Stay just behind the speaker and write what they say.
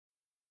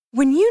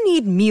When you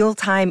need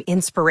mealtime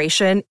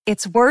inspiration,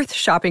 it's worth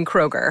shopping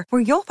Kroger,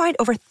 where you'll find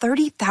over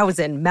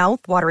 30,000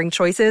 mouth-watering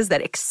choices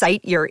that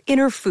excite your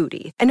inner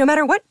foodie. And no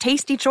matter what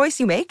tasty choice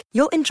you make,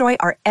 you'll enjoy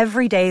our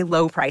everyday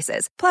low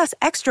prices, plus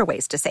extra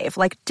ways to save,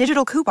 like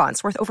digital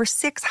coupons worth over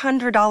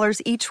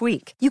 $600 each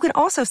week. You can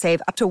also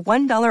save up to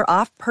 $1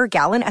 off per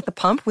gallon at the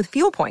pump with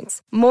fuel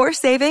points. More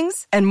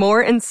savings and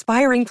more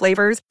inspiring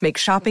flavors make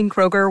shopping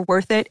Kroger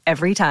worth it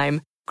every time.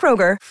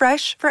 Kroger,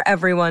 fresh for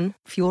everyone.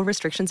 Fuel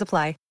restrictions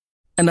apply.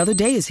 Another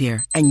day is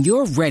here, and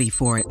you're ready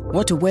for it.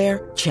 What to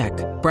wear? Check.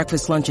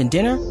 Breakfast, lunch, and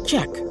dinner?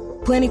 Check.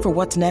 Planning for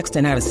what's next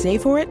and how to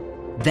save for it?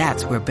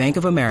 That's where Bank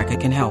of America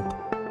can help.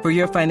 For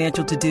your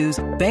financial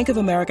to-dos, Bank of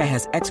America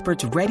has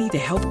experts ready to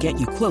help get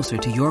you closer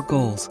to your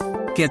goals.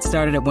 Get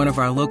started at one of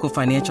our local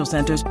financial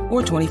centers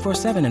or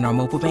 24/7 in our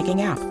mobile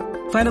banking app.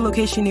 Find a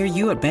location near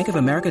you at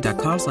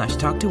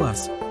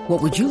bankofamerica.com/talktous.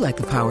 What would you like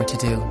the power to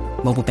do?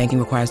 Mobile banking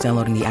requires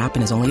downloading the app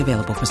and is only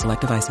available for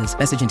select devices.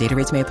 Message and data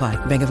rates may apply.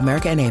 Bank of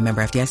America N.A.,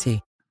 member FDIC.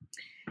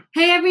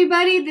 Hey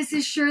everybody, this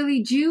is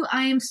Shirley Ju.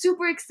 I am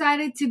super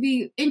excited to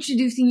be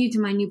introducing you to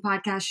my new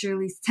podcast,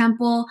 Shirley's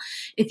Temple.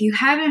 If you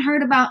haven't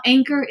heard about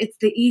Anchor, it's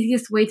the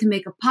easiest way to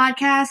make a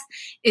podcast.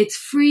 It's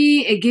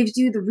free. It gives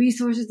you the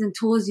resources and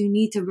tools you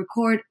need to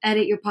record,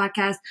 edit your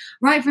podcast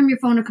right from your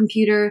phone or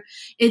computer.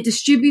 It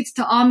distributes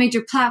to all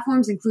major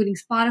platforms, including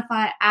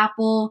Spotify,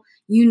 Apple,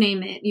 you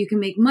name it. You can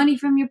make money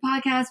from your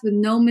podcast with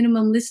no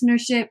minimum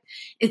listenership.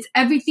 It's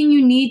everything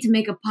you need to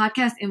make a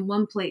podcast in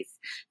one place.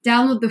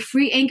 Download the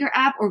free Anchor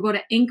app or go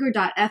to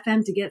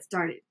anchor.fm to get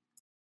started.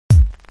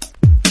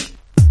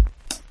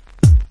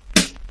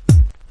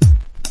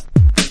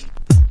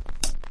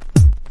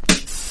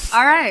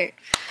 All right.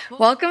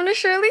 Welcome to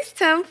Shirley's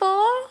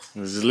Temple.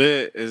 It's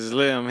lit. It's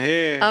lit. I'm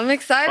here. I'm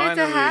excited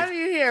Finally. to have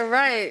you here.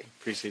 Right.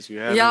 Appreciate you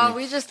having Y'all,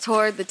 me. we just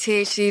toured the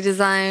THC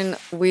Design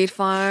Weed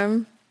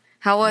Farm.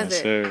 How was Yes,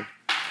 it? sir.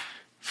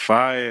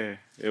 Fire.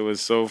 It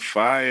was so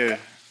fire.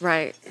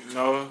 Right. You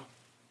know,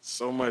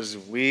 so much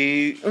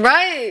weed.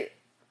 Right.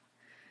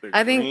 The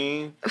I think-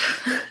 green.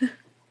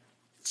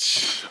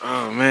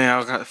 Oh,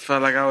 man. I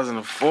felt like I was in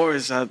a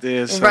forest out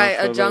there. So Right,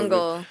 a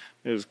jungle.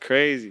 It was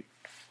crazy.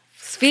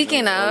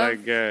 Speaking All of,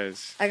 that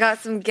gas. I got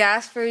some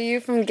gas for you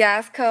from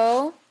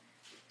Gasco.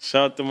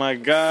 Shout out to my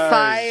guys.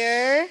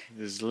 Fire.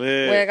 It's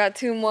lit. Wait, I got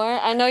two more.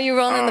 I know you're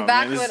rolling the Oh, man,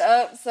 backwood this-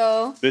 up,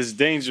 so. This is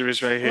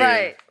dangerous right here.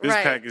 Right, This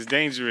right. pack is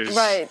dangerous.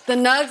 Right. The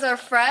nugs are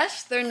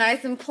fresh. They're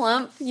nice and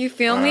plump. You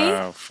feel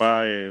Wow,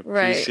 fire.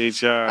 Right.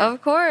 Appreciate y'all. me?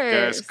 Of course.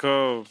 That's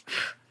cool.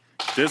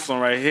 This one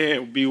right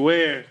here,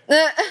 beware.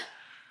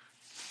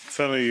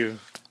 Telling you.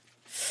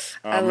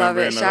 I love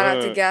it. Shout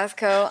out to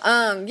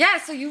Gasco. Yeah,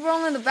 so you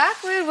rolling the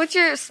backwood. What's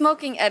your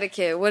smoking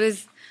etiquette? What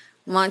does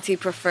Monty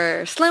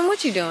prefer? Slim,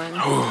 what you doing?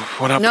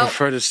 What I Nope.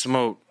 prefer to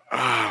smoke?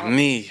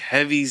 Me,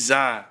 heavy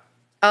za.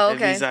 Oh,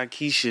 okay. Heavy za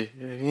Keisha.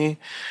 You know what I mean?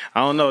 I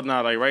don't know.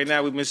 Nah, like right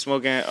now we've been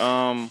smoking,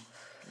 I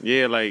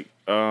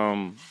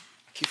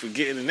keep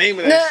forgetting the name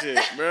of that shit,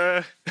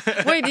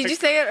 bruh. Wait, did you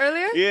say it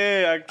earlier?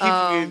 Yeah, I keep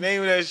forgetting the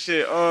name of that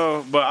shit.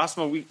 But I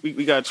smoke,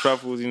 we got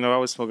truffles, you know, I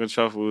was smoking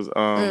truffles.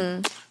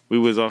 We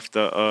was off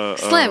the,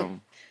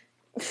 Slim.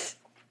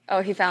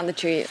 Oh, he found the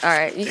treat. All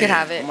right, you can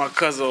have it. Where my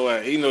cousin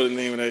at? He know the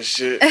name of that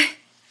shit.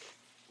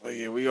 But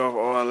yeah, we off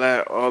all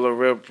that, all the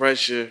real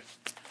pressure.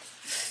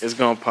 It's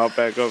gonna pop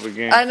back up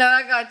again. I know,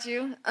 I got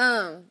you.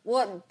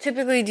 What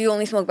typically do you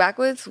only smoke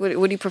backwoods? What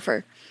do you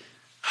prefer?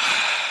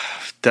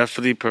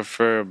 Definitely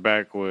prefer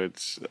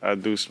backwoods. I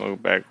do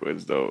smoke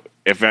backwoods though.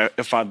 If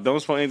I don't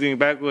smoke anything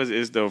backwoods,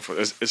 it's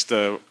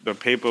the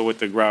paper with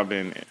the grab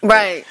in it.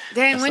 Right.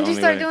 Dang, That's when the did you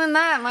only start way. doing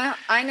that?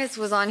 My Ines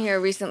was on here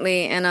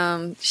recently,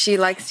 and she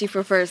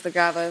prefers the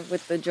grava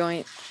with the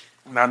joint.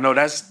 Now, no,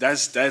 that's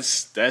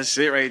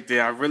it right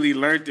there. I really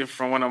learned it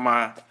from one of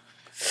my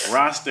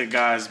roster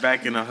guys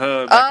back in the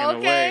hood, back in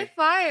the way.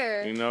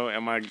 Fire. You know,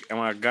 and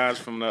my guys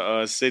from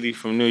the city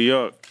from New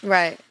York.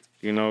 Right.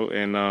 You know,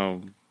 and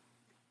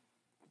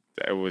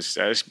that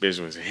bitch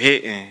was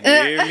hitting. You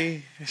hear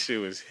me? That shit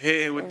was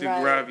hitting with the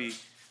Right. grabby.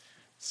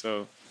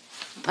 So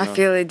I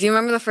feel it. Do you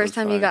remember the first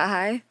That's time you fine. got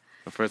high?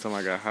 the first time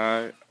I got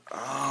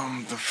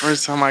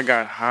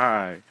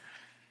high,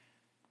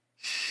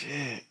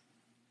 shit.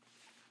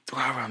 Do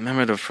I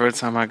remember the first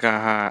time I got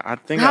high? I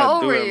think How I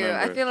old do were remember. you?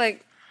 I feel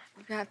like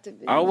you have to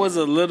be. I was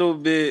a little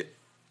bit.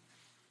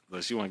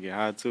 Look, she want to get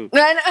high too.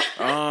 I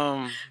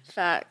know.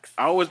 Facts.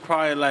 I was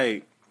probably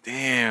like,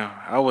 damn.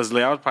 I was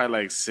probably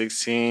like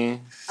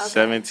 16,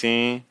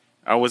 17.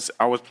 I was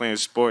playing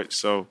sports,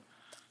 so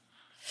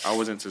I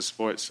was into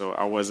sports, so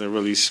I wasn't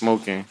really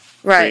smoking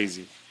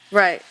crazy.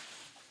 Right.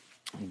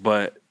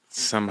 But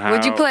somehow,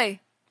 What'd you play?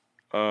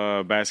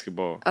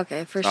 Basketball.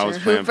 Okay, for So sure. I was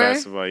playing Hooper?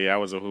 basketball. Yeah, I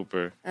was a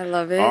hooper. I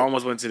love it. I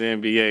almost went to the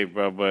NBA,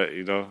 bro, but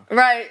you know,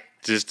 Right.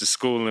 just the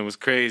schooling was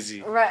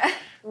crazy. Right.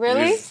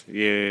 Really?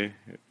 Yeah.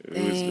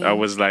 I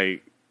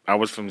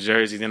was from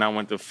Jersey, then I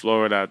went to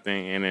Florida, I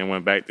think, and then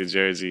went back to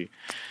Jersey.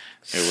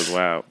 It was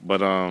wild.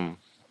 But I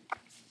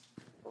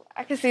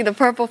can see the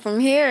purple from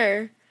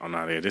here. oh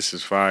no, this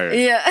is fire.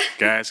 Yeah.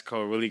 Gas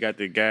Co really got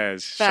the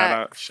gas.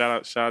 Facts.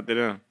 Shout out to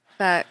them.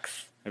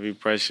 Facts. Heavy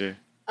pressure.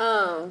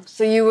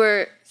 So you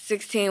were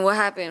 16. What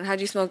happened? How'd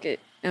you smoke it?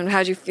 And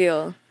how'd you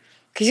feel?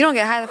 Because you don't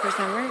get high the first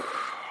time, right?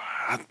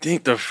 I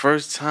think the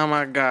first time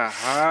I got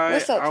high,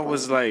 I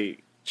was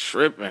like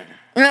tripping.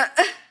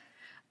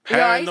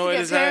 Paranoid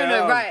as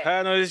hell. Right.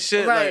 Paranoid as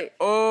shit. Right. Like,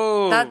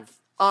 oh. That's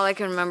all I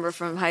can remember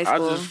from high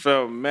school. I just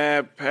felt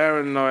mad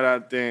paranoid, I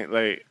think.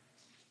 Like,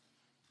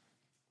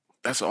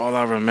 that's all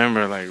I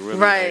remember, like, really.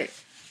 Right. Like,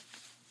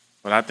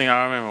 but I think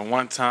I remember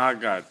one time I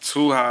got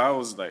too high. I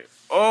was like,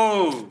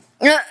 oh.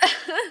 That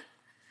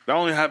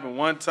only happened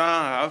one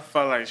time. I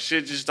felt like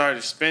shit just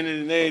started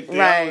spinning and everything.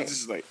 Right. I was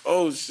just like,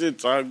 oh, shit,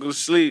 time to go to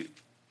sleep.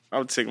 I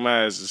would take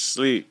my ass to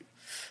sleep.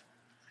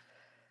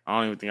 I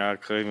don't even think I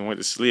could even went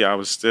to sleep. I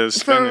was still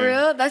spinning. For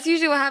real? That's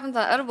usually what happens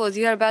on edibles.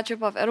 You had a bad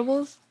trip off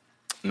edibles?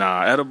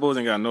 Nah, edibles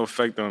ain't got no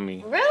effect on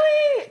me.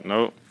 Really?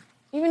 Nope.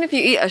 Even if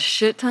you eat a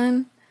shit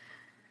ton?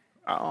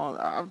 I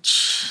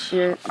Tolerance?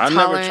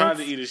 never tried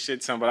to eat a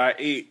shit ton, but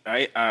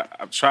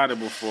I've tried it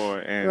before,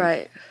 and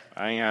Right.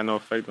 I ain't had no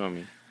effect on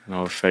me.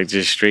 No effect,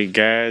 just straight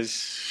gas,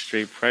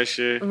 straight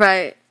pressure,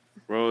 Right.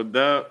 rolled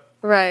up.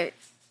 Right.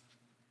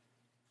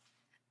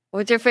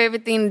 What's your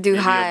favorite thing to do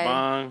Maybe high? a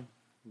bong,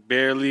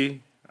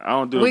 barely. I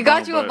don't do. We a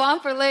got bong, you a but- bomb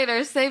for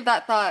later. Save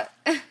that thought.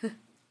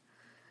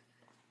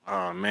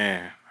 Oh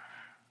man,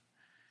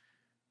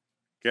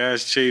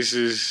 gas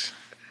chasers.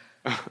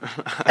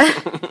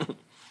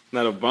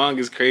 Now the bong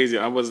is crazy.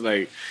 I was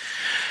like,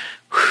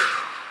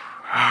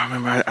 I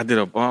remember I did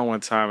a bong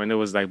one time, and it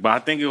was like, but I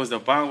think it was the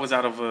bong was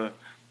out of a.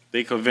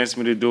 They convinced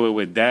me to do it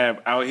with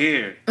dab out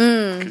here,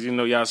 because you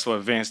know y'all so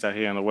advanced out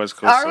here on the West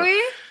Coast. Are so,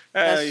 we?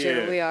 That's yeah.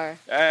 true. We are.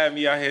 I had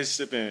me out here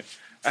sipping.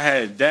 I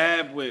had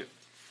dab with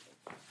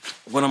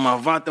one of my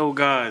Vato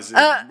guys,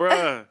 and,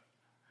 bruh.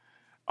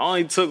 I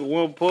only took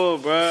one pull,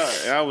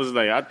 bruh. And I was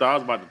like, I thought I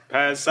was about to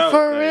pass out.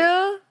 For like,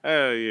 real?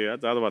 Hell yeah, I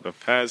thought I was about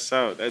to pass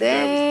out. That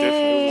dab was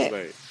different. It was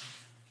like,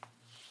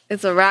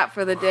 It's a wrap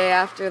for the day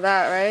after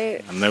that,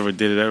 right? I never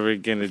did it ever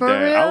again to For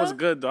dad. real? I was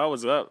good though. I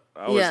was up.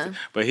 Yeah.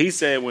 But he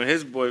said when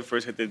his boy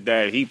first hit the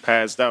dad, he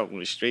passed out,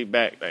 went straight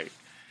back. Like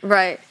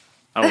Right.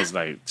 I was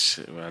like,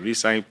 shit, well, at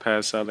least I ain't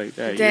passed out like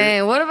that. Dang.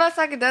 Yeah. What about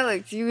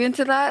psychedelics? You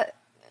into that?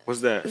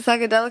 What's that?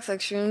 Psychedelics, like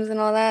shrooms and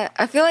all that?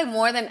 I feel like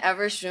more than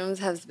ever, shrooms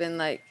has been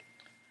like,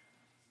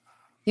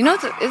 you know,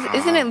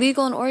 isn't it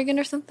legal in Oregon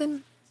or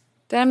something?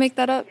 Did I make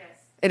that up? Yes.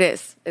 It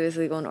is. It is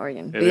legal in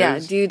Oregon. But yeah,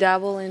 is? do you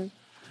dabble in?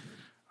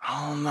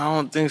 I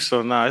don't think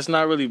so. Nah, it's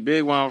not really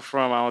big where I'm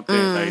from. I don't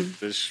think like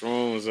the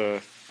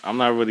shrooms I'm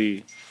not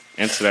really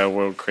into that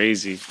world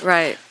crazy.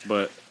 Right.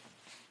 But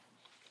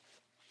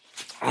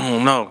I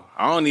don't know.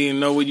 I don't even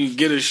know where you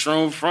get a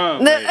shroom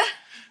from. Like,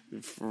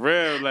 for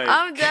real, like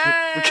I'm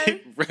done.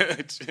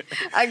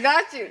 I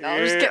got you. No,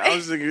 I'm just kidding. I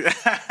was thinking,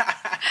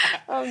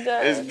 I'm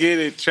done. let's get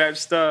it, trap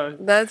star.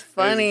 That's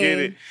funny. Let's get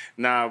it.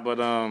 Nah, but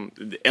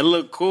it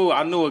looked cool.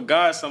 I knew a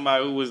guy,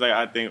 somebody who was like,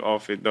 I think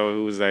off it though,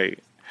 who was like,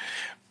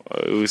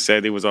 who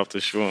said he was off the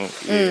shroom.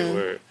 Yeah,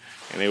 word.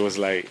 And it was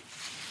like,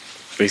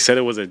 they said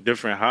it was a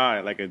different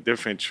high, like a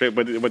different trip.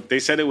 But they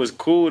said it was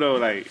cool though.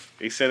 Like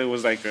they said it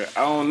was like I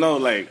don't know,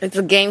 like It's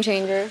a game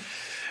changer.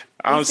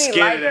 I'm see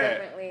scared life of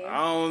that. differently. I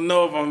don't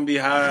know if I'm gonna be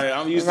high.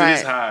 I'm used to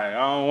this high. I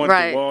don't want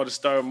the wall to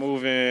start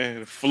moving,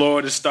 the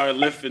floor to start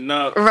lifting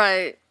up.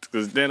 Right.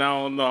 Because then I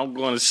don't know. I'm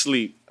going to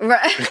sleep.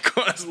 Right. That's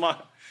go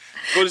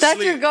to That's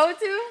sleep. your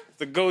go-to?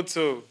 The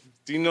go-to.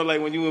 Do you know,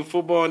 like, when you in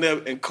football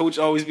and coach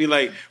always be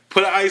like,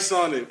 put ice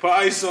on it. Put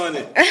ice on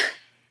it.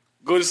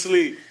 Go to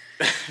sleep.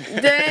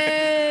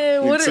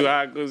 Dang. You too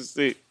high, go to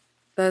sleep.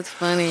 That's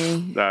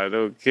funny. Nah,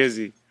 no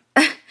kizzy.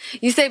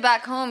 You say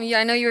back home.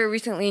 I know you were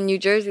recently in New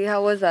Jersey.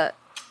 How was that?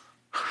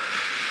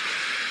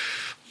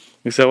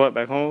 You said what,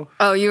 back home?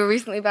 Oh, you were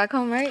recently back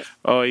home, right?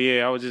 Oh,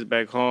 yeah, I was just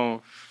back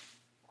home.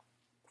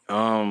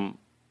 You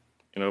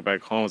know,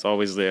 back home is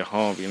always there.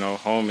 Home, you know,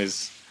 home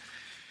is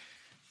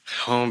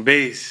home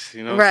base,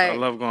 you know. Right. So I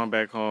love going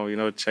back home, you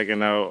know,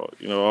 checking out,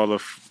 you know, all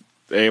of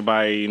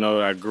everybody, you know,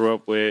 I grew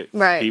up with,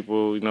 right.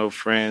 people, you know,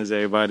 friends,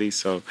 everybody.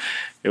 So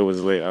it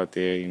was lit out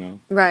there, you know,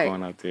 right.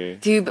 going out there.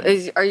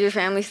 Are your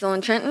family still in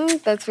Trenton?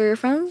 That's where you're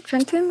from,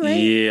 Trenton, right?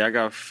 Yeah, I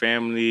got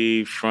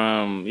family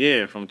from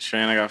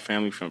Trenton. I got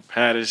family from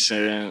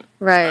Patterson.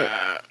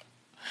 Right.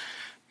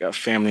 Got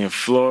family in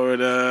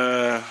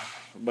Florida.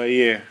 But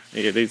yeah.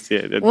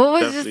 What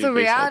was just the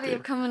reality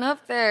of coming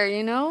up there,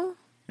 you know?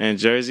 And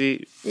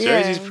Jersey?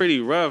 Yeah. Jersey's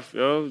pretty rough,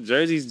 yo.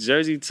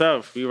 Jersey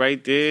tough. We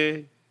right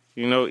there.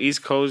 You know,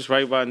 East Coast,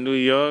 right by New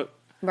York.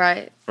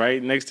 Right.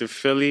 Right next to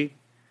Philly.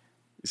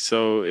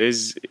 So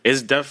it's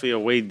definitely a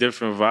way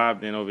different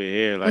vibe than over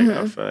here. Like,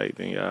 I feel like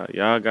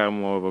y'all got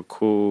more of a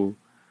cool...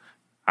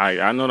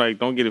 I know, like,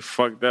 don't get it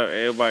fucked up.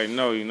 Everybody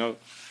know, you know?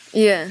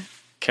 Yeah.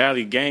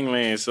 Cali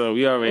gangland, so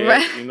we already,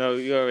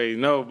 you already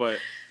know, but...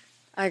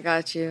 I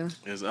got you.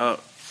 It's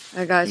up.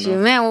 I got you.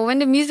 Man, well, when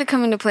did music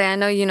come into play? I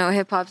know, you know,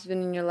 hip-hop's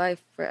been in your life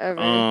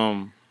forever.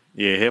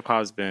 Yeah,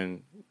 hip-hop's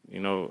been, you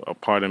know, a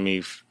part of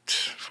me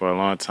for a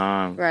long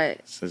time. Right.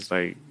 Since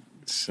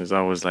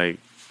I was like,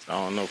 I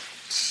don't know,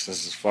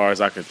 since as far as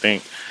I could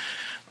think.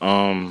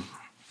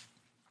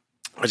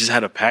 I just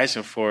had a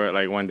passion for it.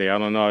 Like one day, I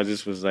don't know, I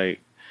just was like,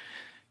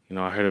 you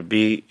know, I heard a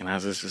beat and I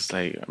was just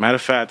like, matter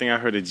of fact, I think I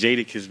heard a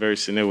Jadakiss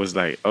verse and it was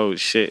like, oh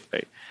shit.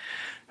 Like,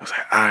 I was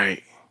like, all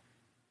right.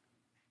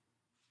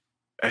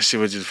 That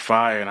shit was just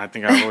fire, and I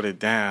think I wrote it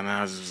down. And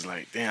I was just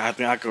like, damn, I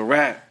think I could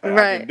rap. Like,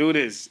 I can do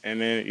this. And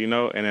then, you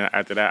know, and then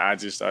after that, I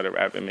just started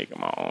rapping, making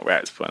my own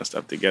raps, putting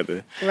stuff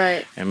together.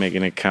 Right. And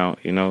making it count,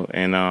 you know.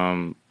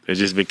 And it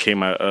just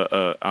became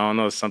I don't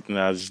know, something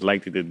that I just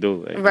liked to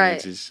do. Like, right.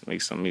 Just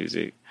make some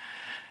music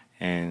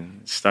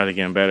and started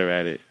getting better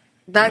at it.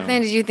 Back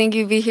then, did you think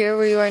you'd be here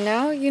where you are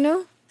now, you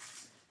know?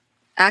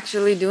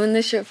 Actually doing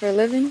this shit for a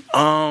living?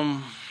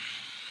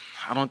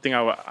 I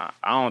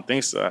don't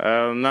think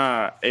so.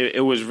 Nah.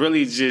 It was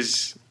really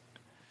just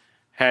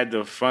had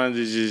the fun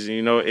to just,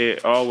 you know,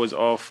 it all was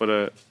all for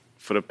the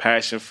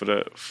passion for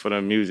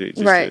the music.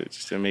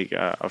 Just to make it,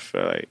 I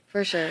feel like.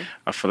 For sure.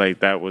 I feel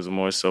like that was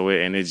more so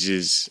it, and it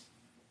just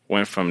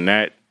went from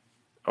that,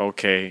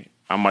 okay,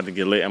 I'm about to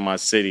get lit in my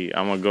city.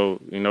 I'm gonna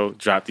go, you know,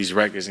 drop these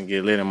records and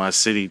get lit in my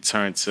city,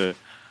 turn to,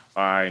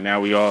 all right,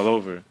 now we all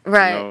over.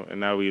 Right. You know, and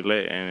now we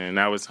lit, and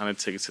now it's time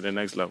to take it to the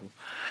next level.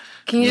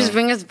 Can you just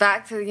bring us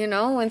back to, you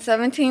know, when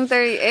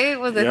 1738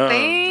 was a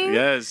thing?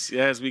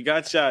 Yes, we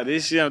got y'all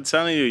this year. I'm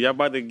telling you, y'all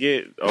about to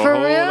get a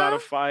whole lot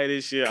of fire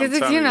this year. Because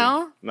it's, you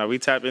know. No, we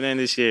tapping in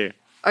this year.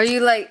 Are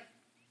you, like,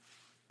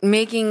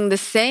 making the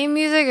same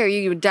music, or are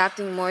you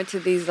adapting more to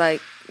these,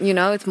 like, you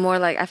know, it's more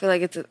like, I feel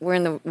like we're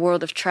in the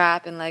world of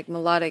trap and, like,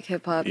 melodic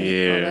hip-hop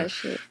and all that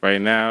shit.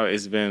 Right now,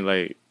 it's been,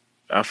 like,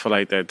 I feel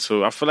like that,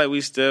 too. I feel like we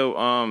still,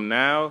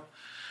 now,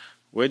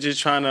 we're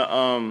just trying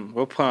to,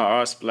 we're putting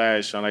our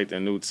splash on, like, the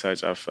new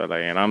touch, I feel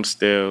like. And I'm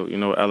still, you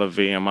know,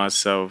 elevating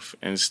myself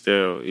and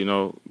still, you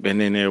know,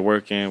 been in there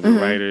working with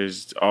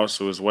writers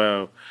also as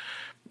well.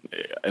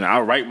 And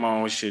I write my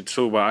own shit,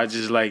 too, but I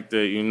just like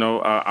to, you know,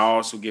 I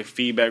also get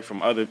feedback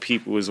from other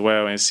people as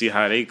well and see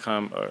how they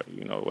come or,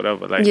 you know,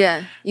 whatever. Like,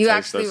 yeah, you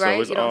actually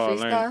write? So you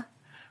don't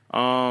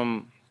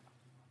freestyle?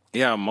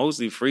 Yeah,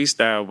 mostly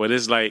freestyle, but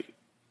it's like,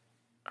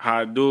 how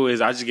I do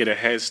is I just get a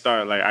head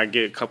start. Like, I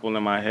get a couple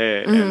in my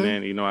head, and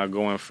then, you know, I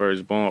go in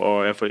first, boom.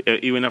 Or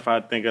even if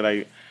I think of,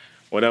 like,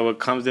 whatever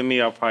comes to me,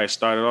 I'll probably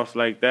start it off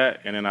like that,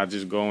 and then I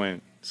just go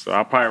in. So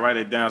I'll probably write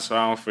it down so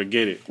I don't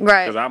forget it.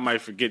 Right. Because I might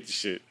forget the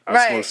shit.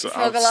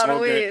 Smoke a lot of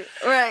weed.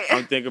 Right.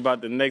 I'm thinking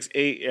about the next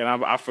 8,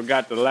 and I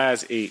forgot the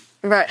last 8.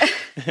 Right.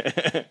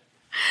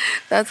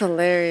 That's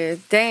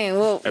hilarious. Dang,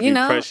 well, that'd you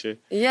know. Pressure.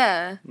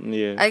 Yeah.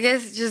 I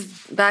guess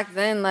just back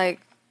then, like,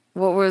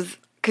 what was...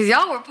 Because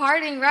y'all were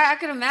partying, right? I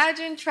could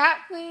imagine Trap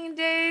Queen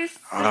days, 6,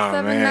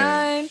 7,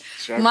 9,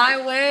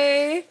 My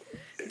Way.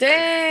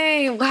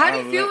 Dang. How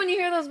do you feel when you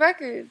hear those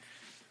records?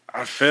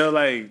 I feel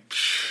like,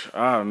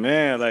 oh,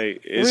 man,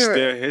 like, it's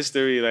still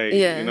history. Like,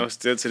 you know,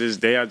 still to this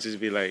day, I'll just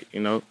be like,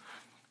 you know,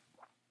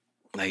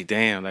 like,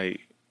 damn,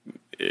 like,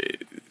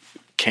 it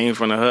came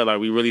from the hood. Like,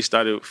 we really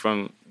started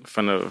from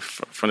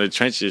the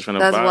trenches, from the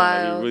bottom.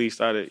 Like, we really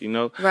started, you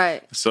know?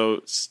 Right.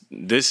 So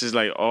this is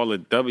like all a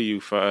W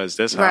for us.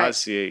 That's how I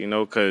see it, you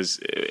know? Because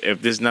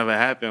if this never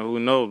happened, who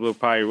knows? We'll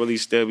probably really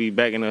still be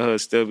back in the hood,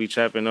 still be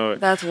trapping, or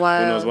that's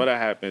wild. Who knows what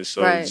happened.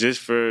 So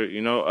just for,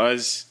 you know,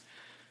 us,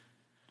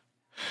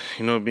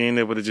 you know, being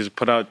able to just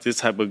put out this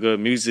type of good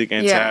music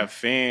and to have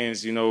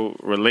fans, you know,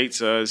 relate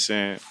to us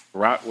and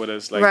rock with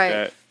us like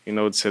that. You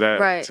know, to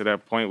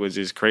that point was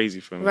just crazy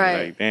for me.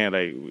 Right. Like, damn,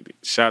 like,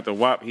 shout out to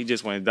WAP. He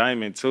just went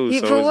diamond, too.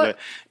 So it's like,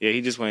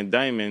 he just went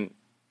diamond,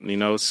 you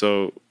know,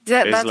 so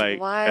it's like,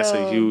 wild. That's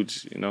a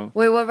huge, you know.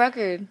 Wait, what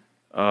record?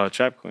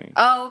 Trap Queen.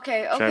 Oh,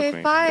 okay. Okay,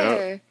 Queen.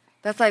 Fire. Yep.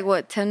 That's like,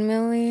 what, 10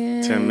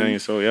 million? 10 million,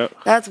 so, yep.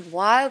 That's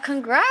wild.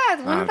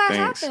 Congrats. When did that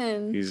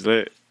happen? He's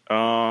lit.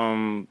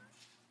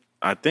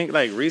 I think,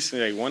 like,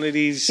 recently, like, one of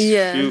these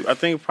few, I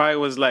think probably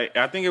was, like,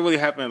 I think it really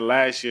happened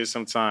last year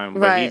sometime,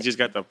 but he just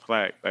got the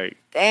plaque, like,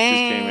 just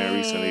came in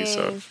recently,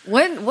 so.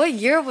 What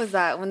year was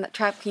that when the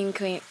Trap King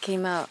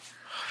came out?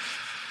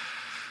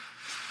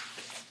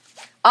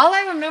 All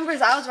I remember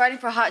is I was writing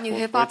for Hot New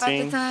Hip Hop at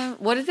the time.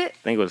 What is it?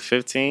 I think it was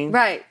 15.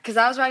 Right, because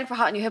I was writing for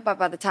Hot New Hip Hop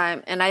at the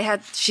time, and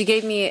she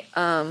gave me,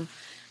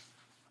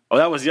 Oh,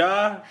 that was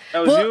y'all?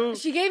 That was you?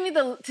 She gave me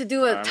to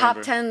do a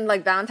top 10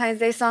 like Valentine's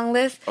Day song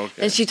list,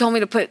 and she told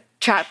me to put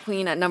Trap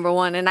Queen at number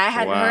 1, and I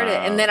hadn't heard it,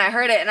 and then I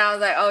heard it, and I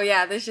was like, oh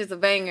yeah, this shit's a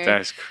banger.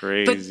 That's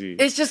crazy.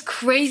 But it's just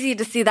crazy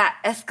to see that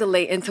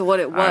escalate into what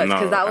it was,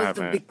 because that was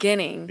the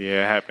beginning.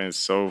 Yeah, it happened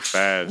so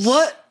fast.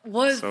 What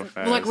was,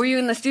 like, were you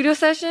in the studio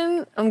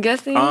session, I'm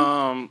guessing?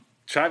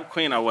 Trap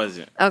Queen, I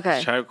wasn't.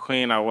 Okay. Trap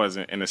Queen, I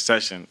wasn't in the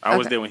session. I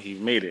was there when he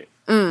made it,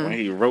 when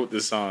he wrote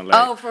the song.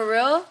 Like, oh, for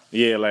real?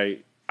 Yeah,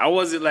 like, I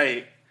wasn't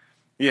like,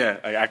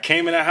 like, I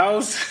came in the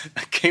house,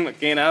 I came in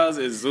the house,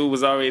 and Zoo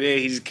was already there.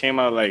 He just came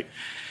out like,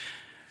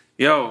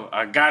 yo,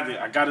 I got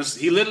it.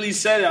 He literally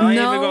said it. I ain't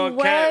even going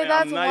to cap it.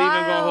 I'm not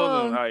even going to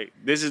hold him. Like,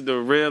 this is the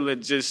real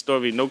legit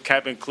story. No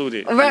cap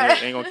included.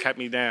 Right. Ain't going to cap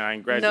me down. I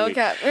ain't graduate. No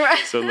cap.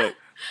 Right. So look.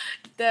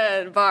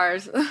 Dead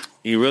bars.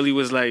 He really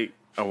was like,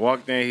 I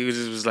walked in, he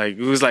was like,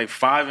 it was like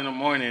 5 in the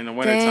morning in the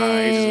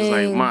wintertime. He just was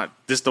like, Ma,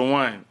 this the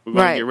one. We're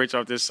going to get rich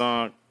off this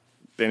song.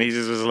 and he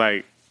just was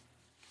like,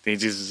 he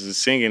just was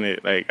singing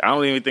it. Like, I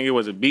don't even think it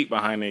was a beat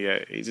behind it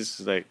yet. He just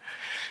was like,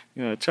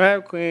 you know,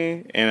 Trap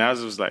Queen. And I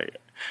was just like,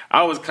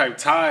 I was kind of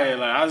tired.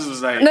 Like, I was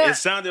just like, it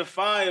sounded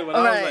fire, but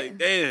I was like,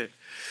 damn,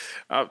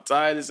 I'm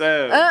tired as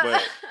hell.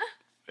 But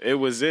it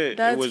was it.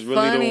 That's it was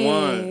really funny. the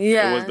one.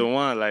 Yeah. It was the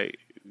one. Like,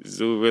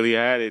 Zoo really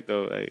had it,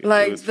 though.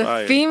 Like it was the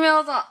fire.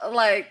 Females,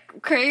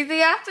 like,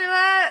 crazy after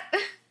that?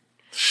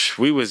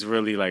 We was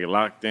really like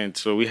locked in,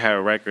 so we had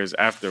records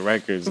after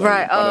records. Like,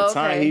 right. By the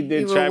time he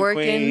did Trap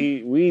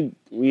Queen,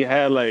 we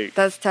had like.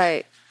 That's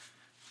tight.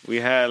 We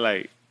had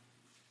like.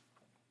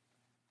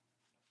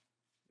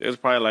 It was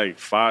probably like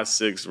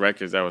 5-6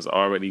 records that was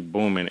already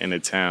booming in the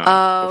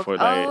town before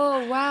that.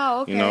 Oh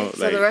wow! Okay. You know,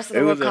 So like, the rest of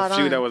the world caught on. It was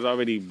a few that was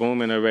already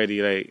booming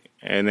already, like,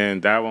 and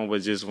then that one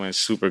went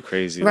super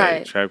crazy. Right.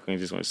 Like, Trap Queen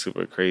just went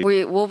super crazy.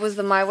 Wait, what was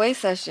the My Way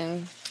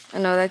session? I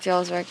know that's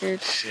y'all's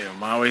record. Shit,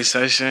 My Way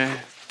session.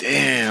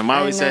 Damn,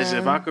 My Way session.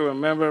 If I could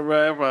remember,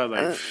 bro, probably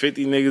like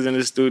 50 niggas in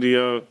the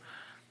studio.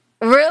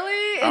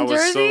 Really? I was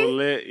Jersey? so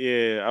lit.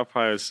 Yeah, I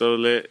probably was so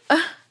lit.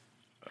 I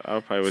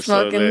probably was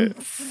Smoking so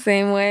lit.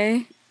 Same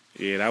way.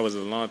 Yeah, that was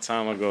a long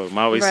time ago.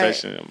 My Way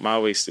session, My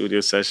Way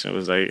studio session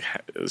was like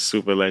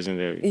super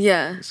legendary.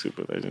 Yeah.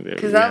 Super legendary.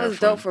 Because that was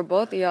dope for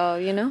both of y'all,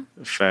 you know?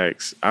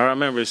 Facts. I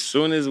remember as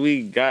soon as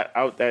we got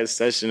out that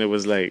session, it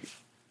was like,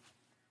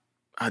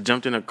 I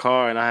jumped in a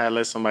car and I had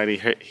let somebody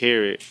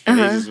hear it. And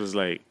it just was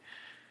like,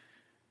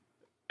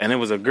 and it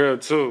was a girl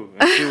too.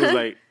 And she was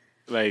like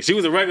she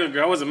was a regular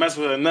girl. I wasn't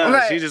messing with her nothing.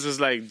 Right. She just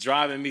was like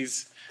driving me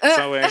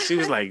somewhere. And she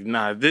was like,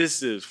 nah,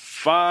 this is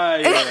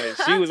fire. Like,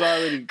 she was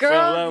already girls,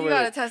 fell in love with it.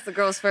 You gotta test the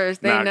girls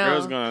first. They know.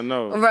 Girls gonna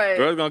know. Right.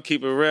 Girls gonna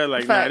keep it real.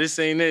 Like, nah, this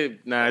ain't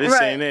it. Nah, this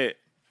ain't it.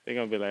 They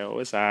gonna be like, oh,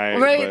 it's all right.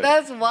 Right,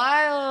 that's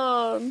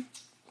wild.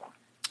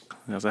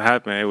 That's what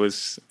happened. It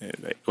was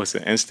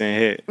an instant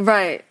hit.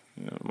 Right.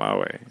 You know, My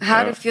Way.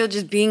 How'd it feel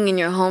just being in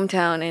your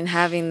hometown and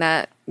having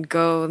that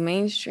go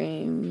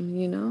mainstream,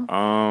 you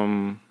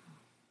know?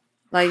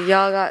 Like,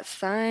 y'all got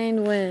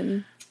signed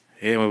when?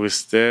 Yeah, we was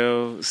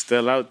still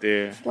out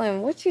there.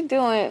 Slim, what you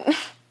doing?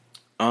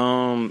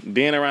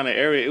 Being around the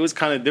area, it was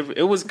kind of different.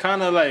 It was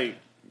kind of like,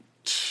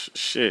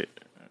 shit,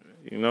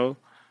 you know?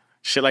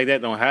 Shit like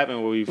that don't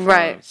happen where we from.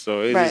 Right.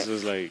 So it just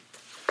was like,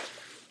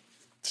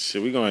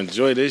 shit, we gonna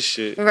enjoy this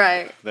shit.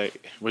 Right.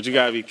 Like, but you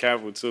gotta be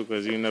careful too,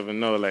 because you never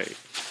know, like,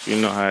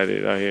 you know how it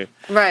is out here.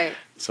 Right.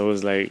 So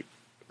it's like,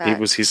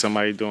 people see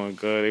somebody doing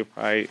good, they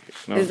probably, you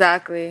know.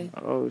 Exactly.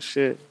 Oh,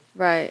 shit.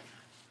 Right.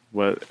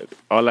 But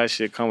all that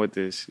shit come with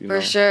this, you know.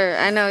 For sure.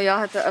 I know y'all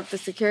had to up the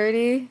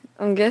security,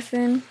 I'm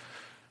guessing.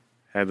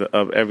 Had to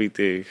up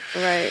everything.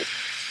 Right.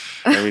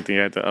 Everything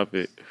had to up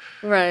it.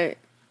 Right.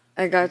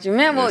 I got you.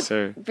 Man, yes,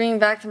 sir. Bring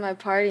back to my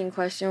partying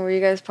question. Were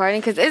you guys partying?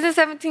 Because is it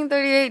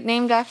 1738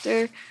 named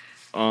after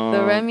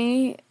the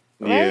Remy?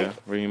 Right? Yeah,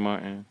 Remy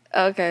Martin.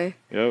 Okay.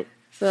 Yep.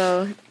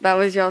 So that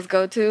was y'all's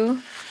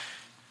go-to?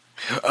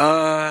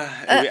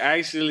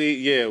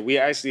 We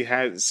actually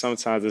had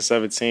sometimes the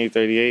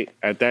 1738.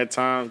 At that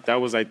time,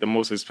 that was like the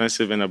most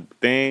expensive in a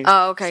thing.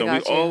 Oh, okay, so we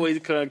always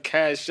couldn't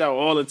cash out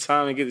all the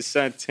time and get the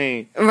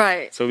 17.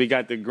 Right. So we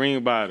got the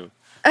green bottle.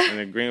 And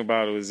the green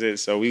bottle was it.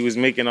 So we was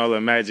making all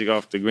the magic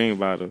off the green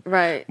bottle.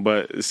 Right.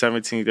 But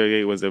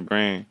 1738 was the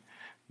brand.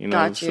 You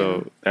know,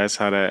 so that's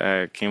how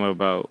that came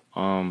about.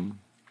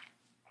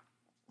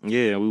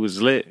 Yeah, we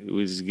was lit. We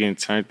was just getting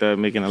turned up,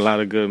 making a lot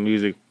of good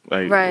music,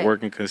 like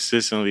working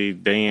consistently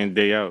day in,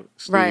 day out.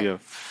 Studio.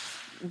 Right.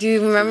 Do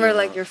you remember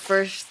like your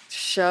first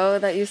show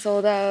that you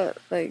sold out?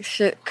 Like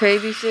shit,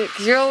 crazy shit?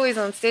 Because you're always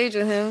on stage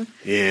with him.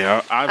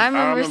 Yeah, I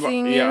remember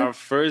seeing you. Yeah, our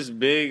first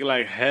big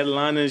like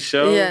headlining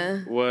show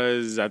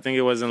was, I think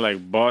it was in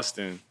like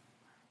Boston.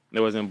 It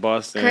was in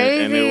Boston.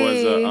 Crazy. And it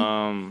was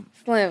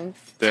Slim.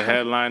 The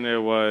headliner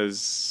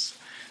was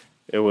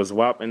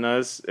WAP and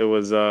Us. It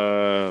was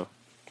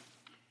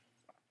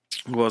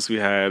who else we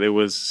had? It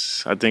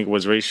was, I think it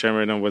was Ray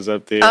Sherman was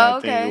up there. Oh,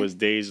 I think it was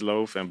Dej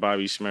Loaf and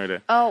Bobby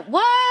Shmurda. Oh,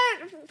 what?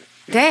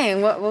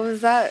 Dang, what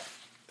was that?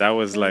 That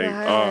was like,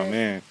 oh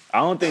man. I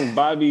don't think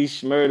Bobby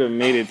Shmurda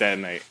made it that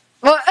night.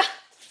 What?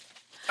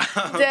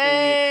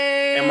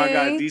 Dang. And my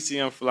guy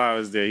DCM Fly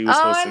was there. He was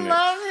hosting it.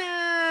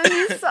 I love him.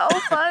 He's so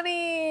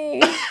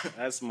funny.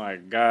 That's my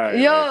guy.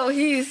 Yo,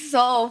 he's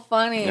so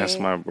funny. That's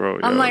my bro.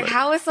 I'm like,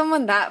 how is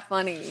someone that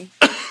funny?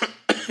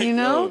 You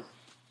know? Yo,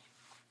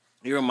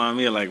 he remind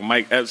me of like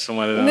Mike Epps,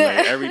 one of them.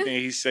 Like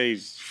everything he says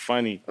is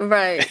funny.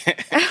 Right.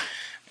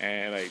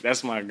 And like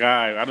that's my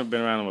guy. I've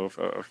been around him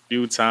a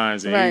few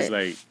times, and he's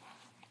like,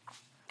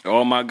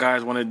 all my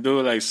guys want to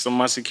do, like some of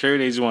my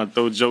security, they just want to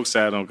throw jokes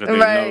at him because they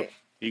know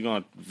he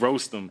gonna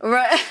roast them.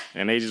 Right.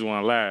 And they just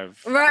want to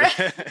laugh. Right.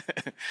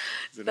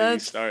 So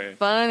that's started.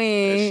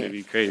 Funny. That should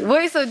be crazy.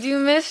 Wait, so do you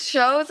miss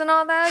shows and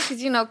all that?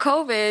 Because, you know,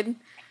 COVID.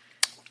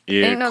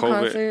 Yeah, ain't no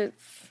concerts.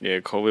 Yeah,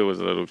 COVID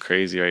was a little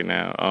crazy right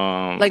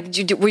now. Like,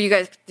 you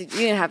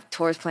didn't have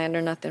tours planned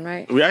or nothing,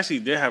 right? We actually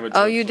did have a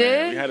tour. Oh, you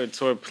did? We had a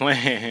tour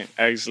planned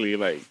actually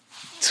like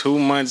 2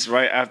 months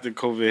right after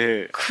COVID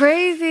hit.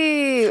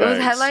 Crazy. It was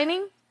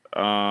headlining?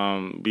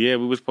 Yeah,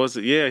 we were supposed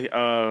to.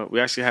 Yeah, we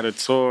actually had a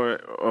tour.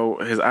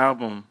 His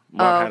album.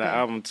 Mark had an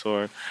album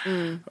tour.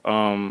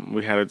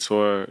 We had a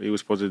tour. He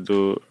was supposed to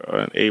do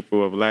in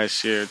April of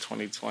last year,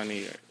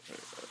 2020.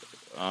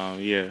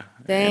 Yeah,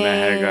 Dang. and I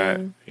had got.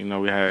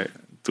 We had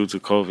due to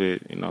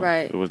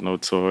COVID. There was no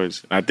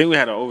tours. I think we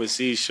had an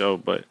overseas show,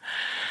 but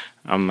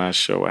I'm not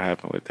sure what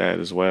happened with that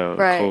as well.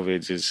 Right.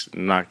 COVID just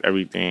knocked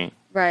everything.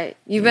 Right.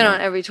 You've been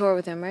on every tour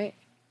with him, right?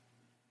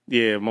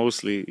 Yeah,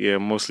 mostly. Yeah,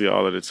 mostly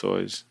all of the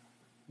tours.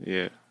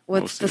 Yeah.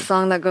 What's the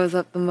song that goes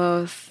up the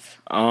most?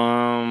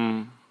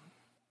 A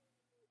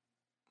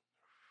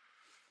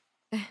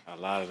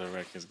lot of the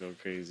records go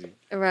crazy.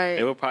 Right.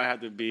 It would probably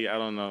have to be, I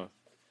don't know,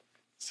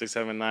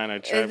 679 or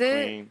Trap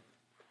Queen.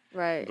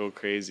 Right. Go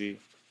crazy.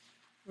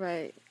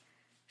 Right.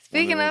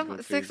 Speaking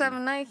of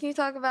 679, can you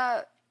talk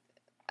about,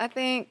 I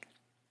think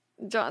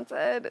John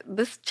said,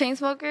 the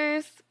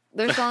Chainsmokers,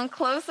 their song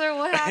Closer?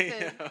 What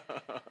happened?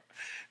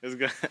 It's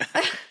good.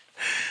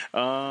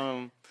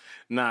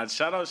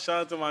 Shout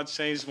out to my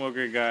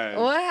Chainsmoker guys.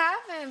 What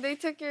happened? They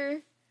took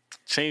your...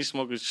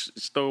 Chainsmokers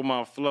stole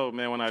my flow,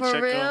 man. When I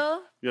check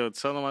them,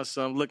 tell them I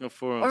said I'm looking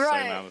for them.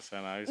 Right.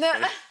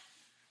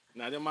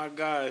 Nah, they're my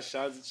guys.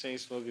 Shout out to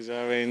Chainsmokers.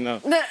 I already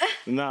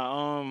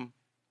know.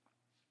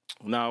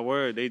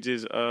 Word. They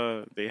just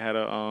they had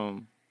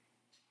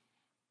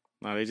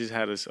they just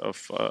had a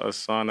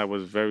song that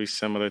was very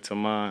similar to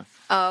mine.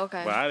 Oh,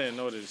 okay. But I didn't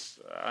know this.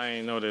 I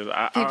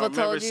remember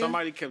told you?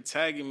 Somebody kept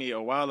tagging me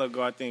a while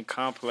ago. I think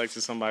Complex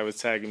or somebody was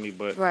tagging me,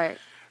 but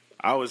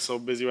I was so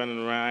busy running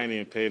around, I didn't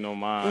even pay no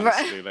mind.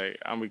 Honestly. Like,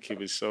 I'm gonna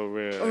keep it so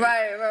real.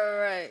 Like,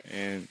 right.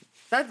 And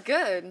that's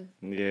good.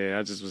 Yeah,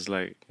 I just was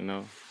like,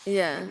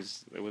 Yeah.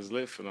 It was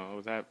lit for them. I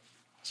was happy.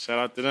 Shout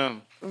out to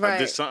them. Right. I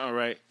did something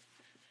right.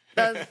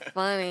 That's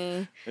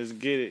funny. Let's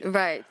get it.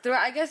 Right.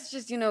 I guess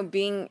just,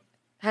 being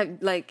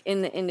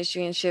in the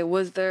industry and shit,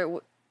 was there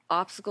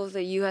obstacles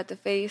that you had to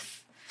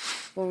face?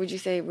 What would you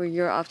say were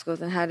your obstacles,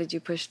 and how did you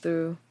push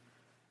through?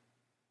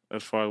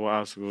 As far as what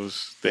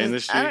obstacles? The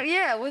industry?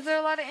 Was there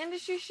a lot of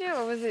industry shit,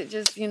 or was it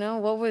just,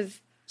 what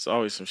was... There's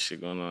always some shit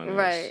going on.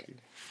 Right.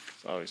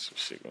 There's always some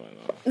shit going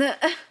on.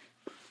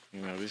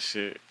 This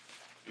shit...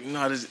 You know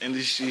how this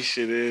industry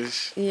shit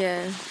is.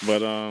 Yeah.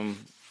 But,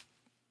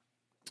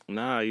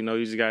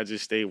 you just gotta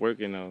just stay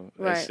working, though.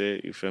 That's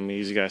it. You feel me?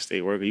 You just gotta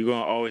stay working. You're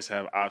gonna always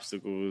have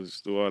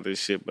obstacles through all this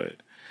shit, but,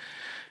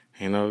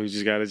 you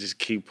just gotta just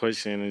keep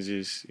pushing and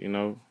just,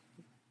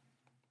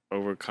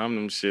 overcome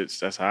them shits.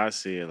 That's how I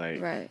see it.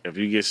 Like, if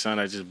you get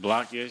something that just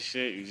block your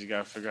shit, you just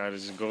gotta figure out how to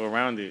just go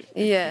around it.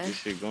 Yeah. Keep this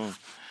shit going.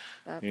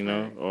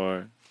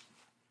 Or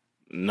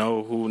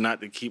know who not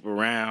to keep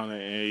around,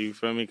 and you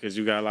feel me? Because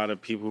you got a lot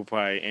of people who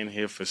probably in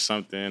here for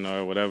something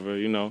or whatever,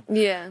 Yeah.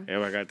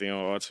 Everybody got their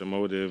own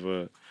automotive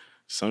or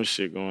some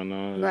shit going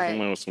on. Right.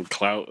 Someone with some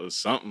clout or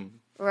something.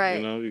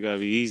 Right. You gotta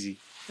be easy.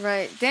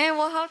 Right. Damn,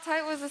 well, how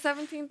tight was the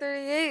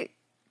 1738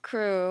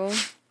 crew?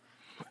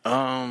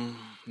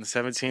 The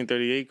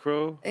 1738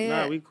 crew?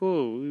 Yeah. Nah, we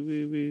cool.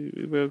 We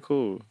real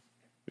cool.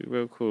 We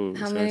real cool.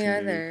 How many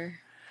are there?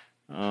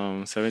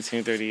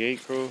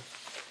 1738 crew.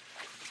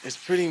 It's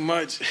pretty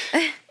much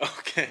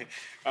okay.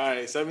 All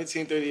right,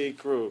 1738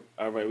 crew.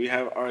 All right, we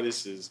have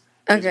artists. It's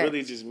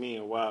really just me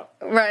and WAP.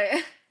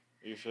 Right.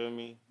 You feel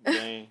me?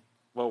 Dang.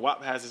 Well,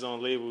 WAP has his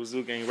own label,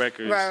 Zoo Gang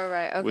Records.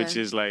 Right. Okay. Which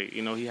is like,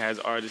 he has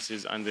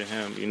artists under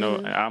him.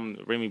 I'm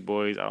Remy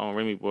Boys. I own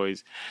Remy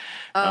Boys.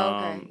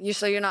 Oh, okay.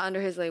 So you're not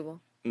under his label?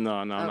 No,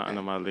 I'm not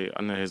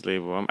under his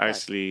label. I'm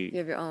actually... You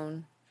have your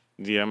own.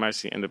 Yeah, I'm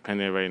actually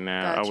independent right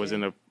now. Gotcha. I was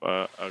in a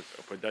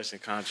production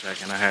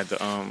contract, and I had to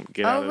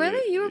get out of it. Oh,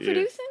 really? You were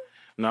producing?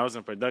 No, I was in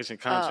a production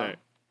contract.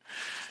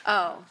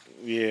 Oh.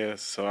 Yeah,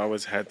 so I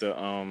was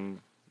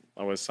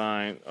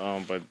signed,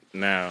 but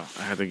now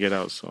I had to get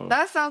out. So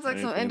that sounds like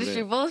some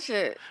industry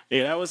bullshit.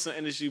 Yeah, that was some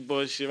industry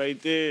bullshit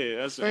right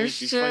there. That's some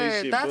industry funny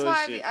shit. That's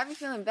bullshit. why I be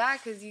feeling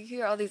bad, because you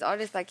hear all these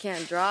artists that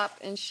can't drop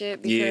and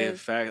shit. Because... Yeah,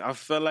 fact. I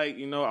feel like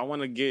I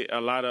want to get a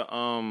lot of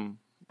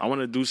I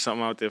want to do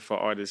something out there for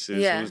artists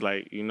who's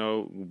like,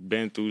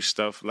 been through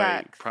stuff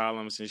like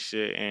problems and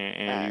shit,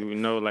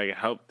 and like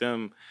help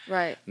them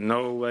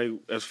know like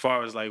as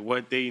far as like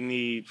what they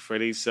need for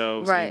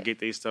themselves and get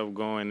their stuff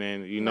going,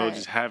 and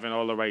just having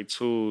all the right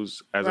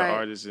tools as an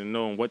artist and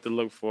knowing what to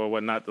look for,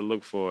 what not to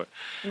look for,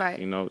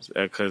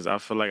 because I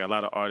feel like a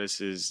lot of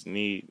artists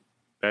need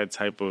that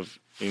type of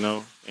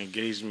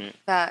engagement,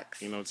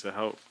 to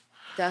help.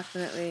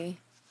 Definitely.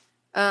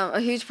 A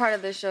huge part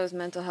of this show is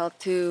mental health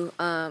too.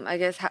 I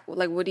guess,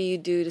 what do you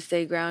do to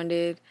stay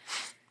grounded?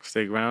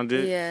 Stay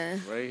grounded? Yeah.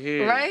 Right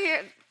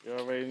here. You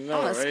already know,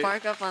 I'm gonna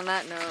spark up on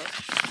that note.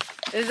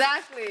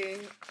 Exactly.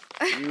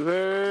 You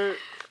heard?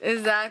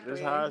 Exactly.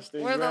 That's how I stay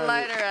Where grounded. the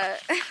lighter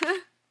at?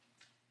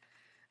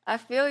 I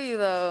feel you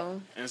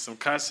though. And some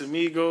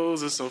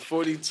Casamigos and some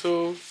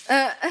 42.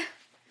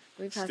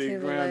 We stay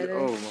grounded.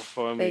 Oh, my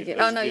fault.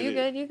 Oh no, you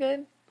good? You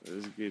good?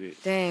 Let's get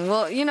it. Dang.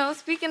 Well,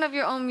 speaking of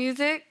your own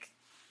music.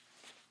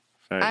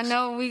 Thanks. I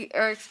know we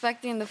are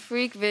expecting the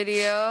Freak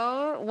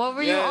video. What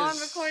were you on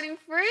recording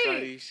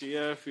Freak?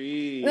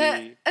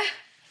 Freak.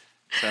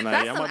 So,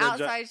 that's some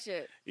outside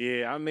shit.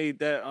 Yeah, I made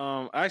that.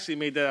 I actually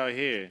made that out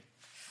here.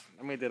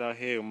 I made that out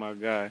here with my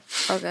guy.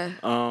 Okay.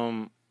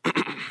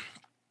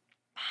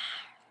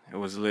 It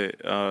was lit.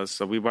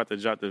 So we about to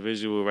drop the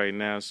visual right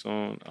now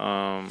soon.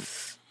 I'm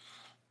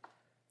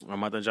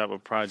about to drop a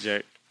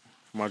project.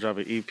 I'm about to drop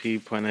an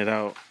EP, putting it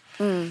out.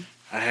 I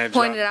had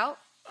Point it out?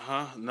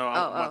 Huh? No,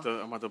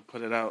 I'm about to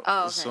put it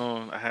out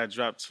soon. I had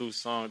dropped 2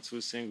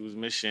 singles,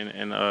 Mission,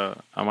 and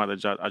I'm about to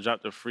drop. I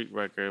dropped the Freak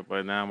record,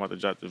 but now I'm about to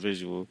drop the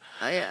visual.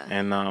 Oh yeah.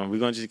 And we're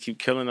gonna just keep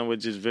killing them with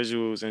just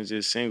visuals and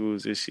just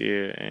singles this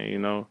year,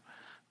 and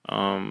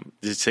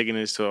just taking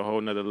this to a whole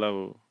nother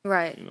level.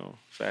 Right.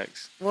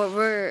 Facts. How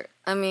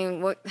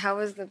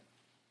was the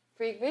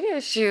Freak video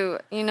shoot?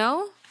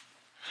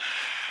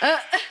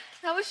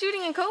 How was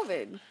shooting in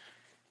COVID?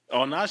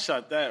 Oh, no, I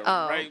shot that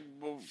right.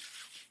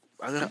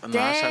 I shot that.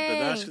 Did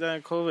I shoot that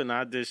in COVID? No,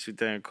 I did shoot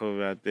that in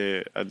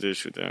COVID. I did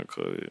shoot that in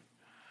COVID.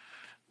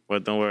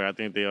 But don't worry, I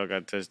think they all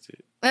got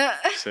tested.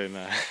 Say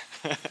nah.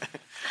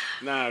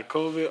 Nah,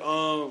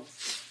 COVID.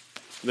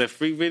 The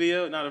Freak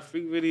video. Nah, the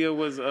Freak video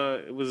was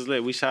it was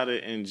lit. We shot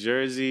it in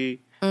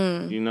Jersey.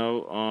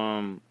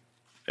 It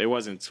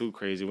wasn't too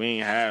crazy. We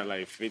ain't had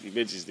like 50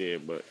 bitches there,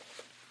 but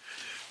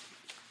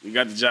we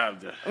got the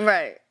job done.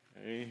 Right.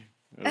 Hey,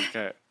 we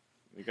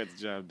got the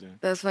job done.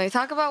 That's funny.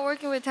 Talk about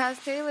working with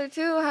Taz Taylor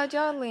too. How'd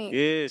y'all link?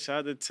 Yeah,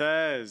 shout out to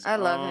Taz. I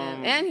love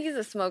him, and he's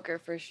a smoker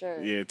for sure.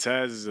 Yeah,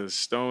 Taz is a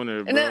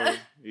stoner, bro.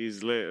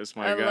 He's lit. That's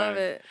my guy. I love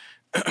it.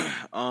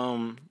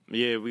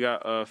 Yeah, we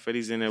got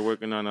Fetty's in there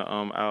working on an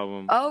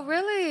album. Oh,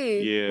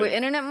 really? Yeah. With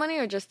Internet Money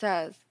or just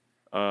Taz?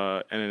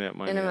 Internet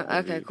Money.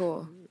 Okay,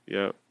 cool.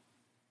 Yep.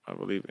 I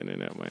believe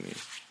Internet Money.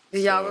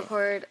 Did y'all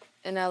record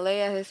in LA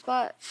at his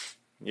spot?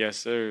 Yes,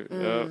 sir.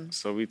 Yep.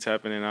 So we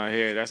tapping in out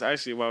here. That's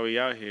actually why we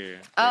out here.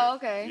 Oh,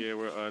 okay. Yeah,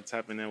 we're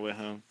tapping in with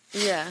him.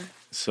 Yeah.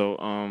 So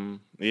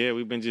yeah,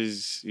 we've been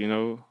just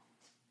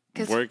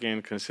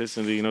working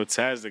consistently.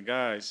 Taz the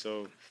guy.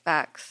 So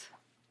facts.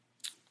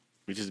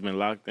 We just been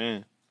locked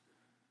in.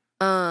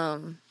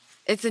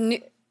 It's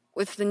the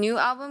new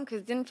album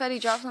because didn't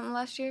Fetty drop something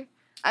last year?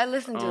 I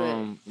listened to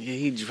it. Yeah,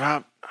 he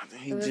dropped. I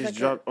think he just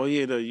dropped. Oh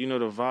yeah, the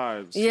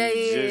Vibes. Yeah,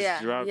 he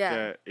just dropped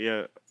that.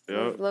 Yeah.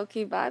 Yep. Low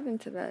key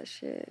vibing to that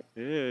shit.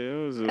 Yeah,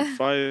 it was a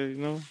fire.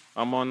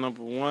 I'm on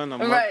number 1.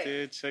 I'm up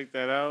there. Check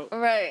that out.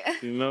 Right.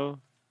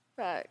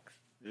 Facts.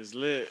 It's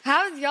lit.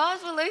 How's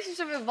y'all's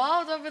relationship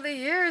evolved over the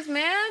years,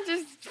 man?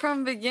 Just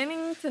from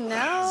beginning to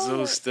now?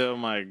 Zoe's still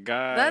my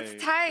guy.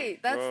 That's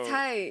tight. That's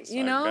tight.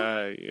 My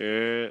guy.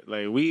 Yeah.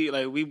 Like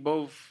we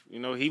both,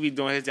 he be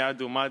doing his thing, I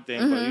do my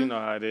thing, but you know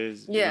how it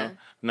is. Yeah.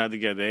 Not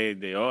together every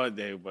day, all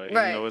day, but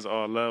it's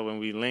all love. When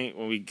we link,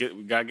 we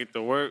gotta get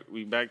to work,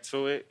 we back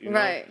to it.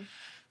 Right.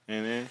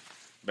 And then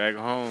back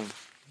home.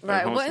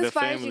 Right. What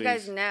inspires you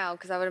guys now?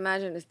 Because I would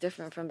imagine it's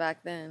different from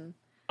back then.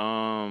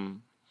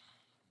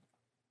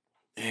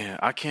 Yeah,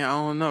 I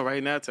don't know.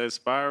 Right now, to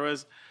inspire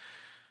us,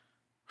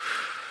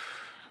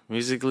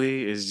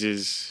 musically, it's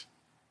just,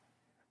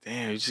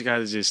 you just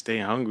gotta just stay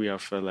hungry, I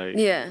feel like.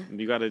 Yeah.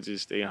 You gotta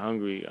just stay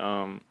hungry.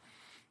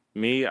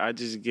 Me, I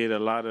just get a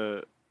lot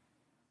of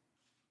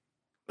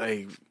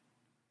my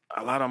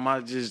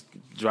just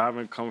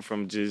driving come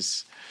from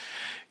just,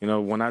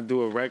 when I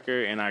do a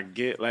record and I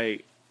get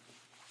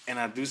and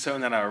I do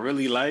something that I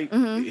really like,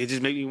 it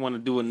just make me want to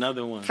do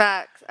another one.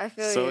 Facts. I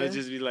feel so it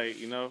just be like,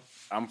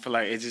 I'm feel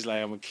like it's just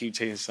like I'm gonna keep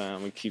chasing something, I'm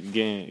gonna keep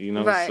getting,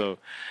 Right. So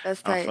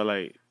that's tight. I feel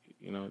like,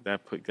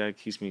 that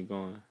keeps me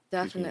going.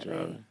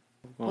 Definitely.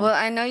 Well,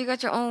 I know you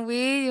got your own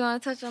weed. You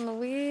want to touch on the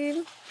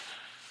weed?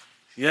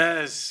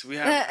 Yes, we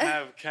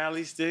have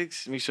Cali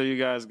sticks. Make sure you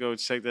guys go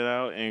check that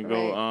out and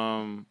go,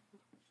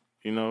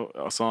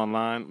 also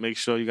online. Make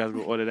sure you guys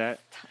go order that.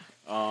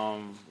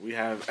 We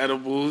have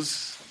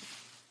edibles.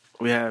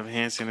 We have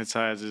hand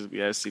sanitizers. We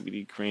have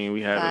CBD cream.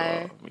 We have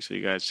it all. Make sure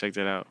you guys check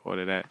that out.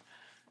 Order that.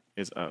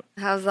 It's up.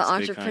 How's the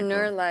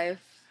entrepreneur life?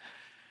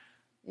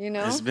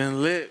 It's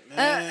been lit,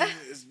 man.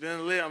 It's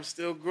been lit. I'm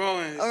still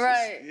growing. All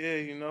right.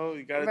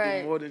 You got to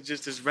do more than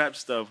just this rap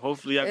stuff.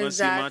 Hopefully, y'all going to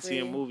see Monty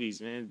in movies,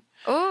 man.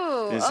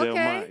 Ooh,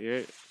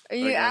 okay. Are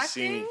you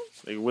acting?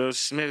 Like Will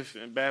Smith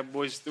in Bad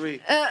Boys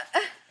 3.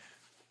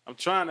 I'm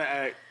trying to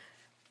act.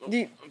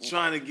 I'm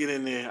trying to get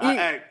in there.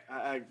 I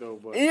act though,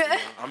 but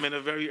I'm in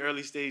the very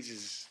early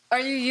stages. Are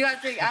you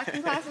got to take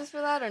acting classes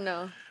for that or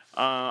no?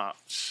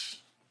 If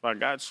I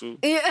got to.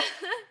 Yeah.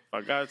 If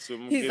I got to,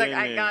 I'm gonna He's get like, in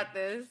there. I got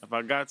this. If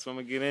I got to, I'm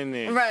gonna get in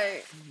there.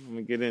 Right. I'm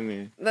gonna get in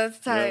there. That's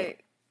tight.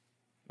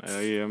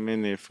 Yeah, I'm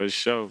in there for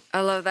sure. I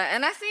love that.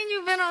 And I seen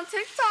you've been on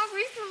TikTok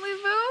recently,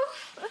 boo.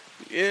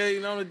 Yeah,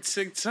 the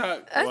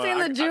TikTok. I seen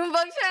the Junebug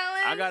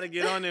challenge. I gotta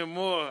get on there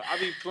more. I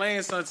be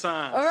playing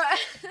sometimes. All right.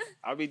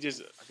 I can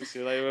see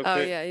it later real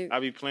quick. Yeah. I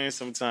be playing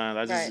sometimes.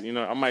 I just,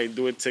 I might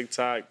do a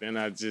TikTok, then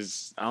I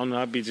don't know,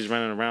 I be just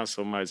running around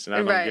so much, and I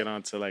don't get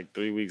on till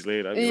 3 weeks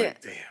later. I be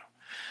like, damn,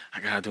 I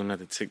gotta do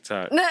another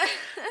TikTok.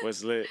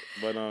 What's lit?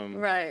 But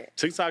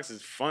TikToks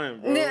is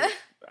fun, bro. Yeah.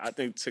 I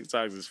think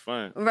TikTok is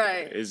fun.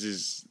 Right. It's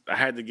just I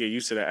had to get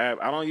used to the app.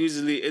 I don't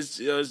usually. It's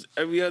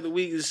every other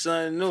week is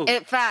something new.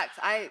 Facts.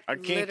 I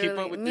can't keep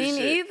up with this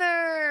shit. Me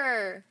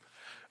neither.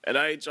 And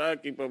I ain't trying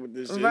to keep up with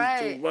this shit.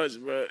 Right. It's too much,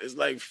 bro. It's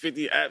like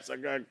 50 apps I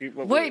gotta keep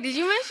up with. Wait, did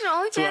you mention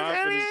OnlyFans Too hard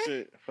earlier? for this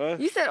shit. Huh?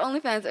 You said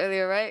OnlyFans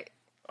earlier, right?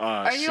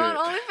 Are you on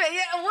OnlyFans?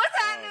 Yeah, what's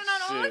happening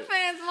on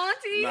OnlyFans,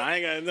 Monty? Nah, I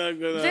ain't got nothing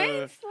good on.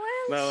 Dang,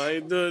 Slim. No, I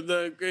ain't doing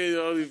nothing crazy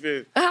on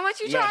OnlyFans. How much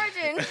you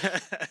charging?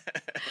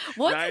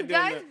 What do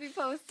guys be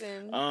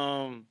posting?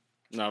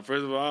 Nah,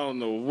 first of all, I don't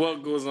know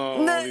what goes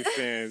on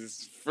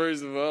OnlyFans.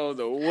 First of all, I don't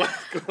know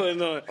what's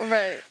going on.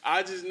 Right.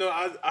 I just know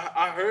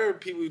I heard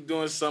people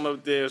doing some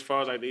up there as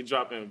far as like they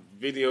dropping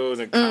videos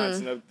and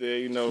content up there.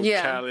 You know,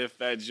 Khaled,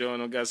 Fat Joe,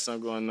 and got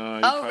something going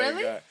on. Oh,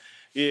 really?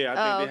 Yeah, I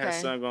think they had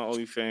something on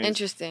OnlyFans.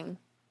 Interesting.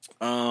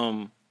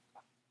 Who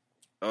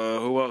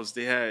else?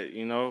 They had,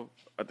 you know,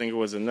 I think it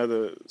was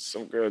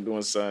some girl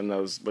doing something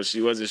else, but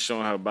she wasn't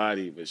showing her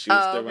body, but she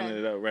was still running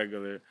it up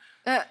regular.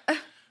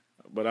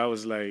 But I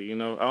was like, you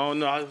know, I don't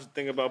know. I was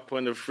thinking about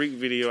putting a freak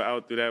video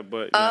out through that,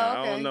 but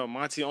I don't know.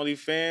 Monty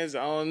OnlyFans,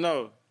 I don't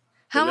know.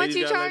 How much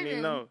you charging? Let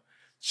me know.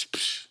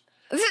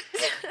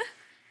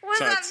 What's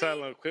that?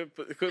 Tell him, quit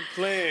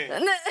playing.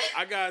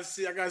 I gotta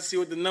see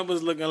what the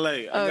numbers looking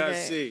like. I gotta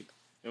see.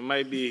 It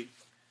might be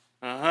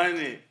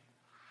 100.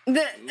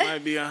 It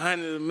might be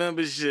 100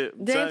 membership.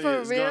 I'm telling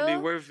you, it's gonna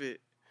be worth it.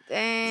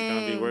 Dang. It's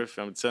gonna be worth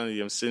it. I'm telling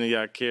you. I'm sending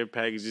y'all care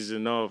packages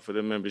and all for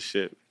the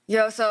membership.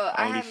 Yo, so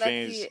I had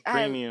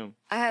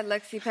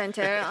Lexi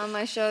Pantera on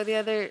my show the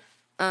other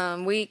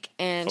week,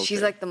 and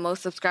she's like the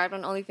most subscribed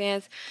on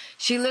OnlyFans.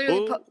 She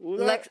literally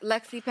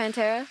Lexi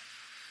Pantera.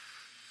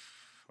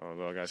 Oh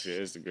no, I got your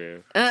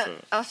Instagram.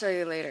 I'll show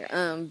you later.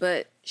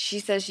 But she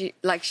said she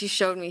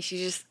showed me she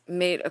just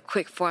made a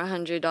quick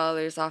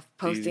 $400 off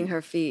posting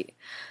her feet.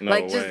 No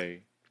way. Just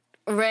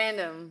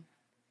random.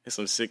 There's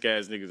some sick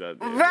ass niggas out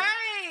there.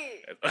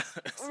 Right.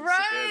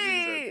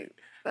 Right.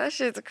 That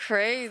shit's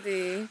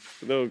crazy.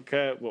 No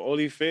cap, but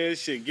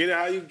OnlyFans shit. Get it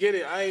how you get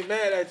it. I ain't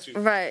mad at you.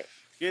 Right.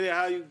 Get it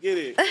how you get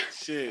it.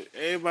 Shit.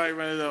 Everybody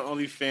running up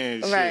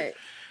OnlyFans. Right. Shit.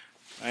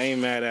 I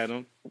ain't mad at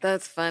them.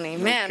 That's funny.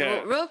 No Man,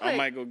 cap. real quick. I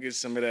might go get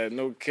some of that.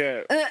 No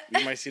cap.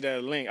 You might see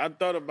that link. I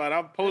thought about it.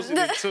 I posted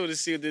it too to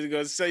see what they're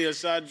going to say. Yo,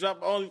 should I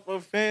drop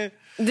OnlyFans?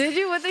 Did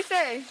you? What'd they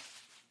say?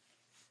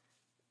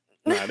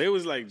 Nah, they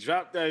was like,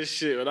 drop that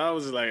shit. But I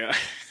was like,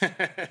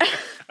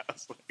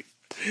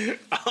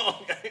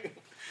 oh,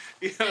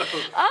 yo,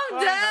 I'm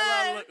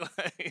dead.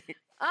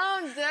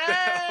 I'm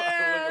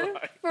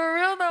dead. For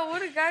real though,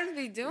 what do guys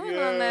be doing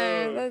on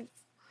there?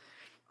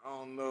 I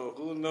don't know.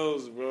 Who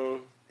knows,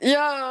 bro? Yo,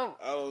 I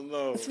don't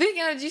know.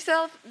 Speaking of, did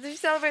you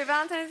celebrate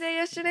Valentine's Day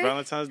yesterday?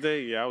 Valentine's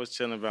Day? Yeah, I was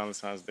chilling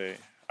Valentine's Day.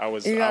 I'm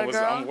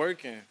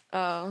working.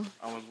 Oh.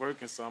 I was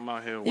working, so I'm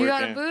out here working. You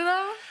got a boo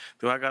though?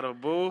 Do I got a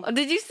boo? Oh,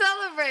 did you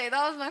celebrate?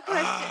 That was my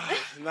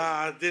question. Nah,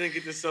 I didn't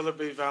get to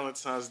celebrate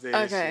Valentine's Day.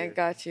 Okay,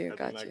 got you.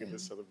 I did not get to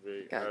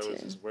celebrate. I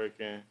was just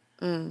working.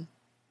 You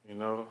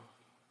know,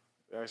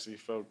 it actually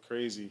felt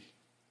crazy.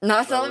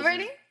 Not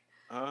celebrating?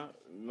 Huh?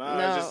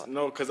 Nah,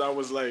 no. Because I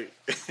was like,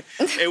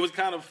 it was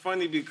kind of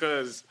funny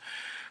because,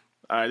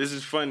 all right, this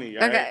is funny.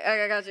 Okay,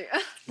 I got you.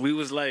 We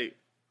was like,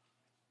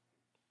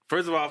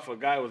 first of all, I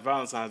forgot it was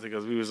Valentine's Day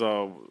because we've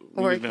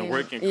been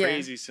working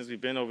crazy since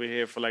we've been over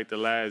here for like the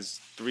last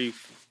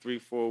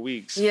 3-4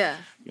 weeks. Yeah.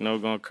 You know,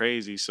 going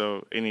crazy.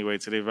 So anyway,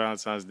 today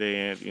Valentine's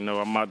Day, and you know,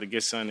 I'm about to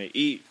get something to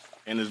eat,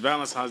 and it's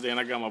Valentine's Day, and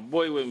I got my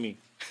boy with me.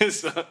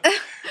 so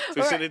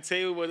the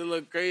table would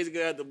look crazy.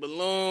 Got the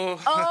balloon.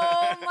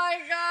 Oh my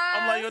god!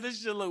 I'm like, yo, this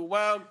shit look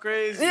wild,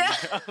 crazy. Yeah.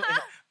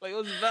 Like it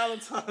was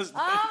Valentine's Day.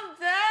 I'm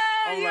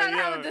dead. You gotta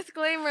have a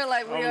disclaimer,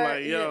 like we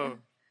are.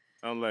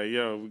 I'm like,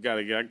 yo, I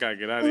gotta get out of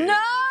here. No, you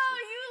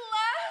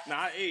left. Nah,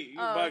 I ate. You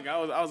bugging.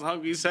 I was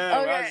hungry as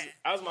hell. Okay.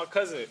 I was my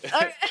cousin.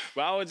 Okay.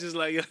 But I was just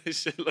like, yo, this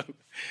shit look.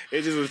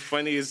 It just was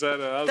funny as hell.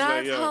 I was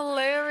That's like, yo,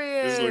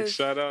 hilarious. this looks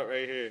shut out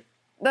right here.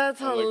 That's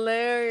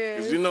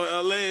hilarious. Like, you know,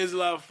 LA is a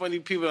lot of funny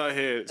people out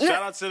here.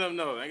 Shout out to them,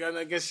 though. I ain't got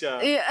nothing against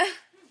y'all. Yeah.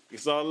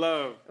 It's all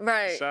love.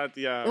 Right. Shout out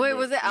to y'all. Wait,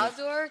 was it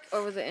outdoor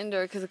or was it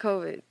indoor because of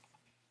COVID?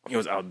 It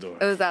was outdoor.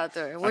 It was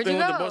outdoor. Where'd you go?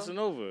 I went to Bossa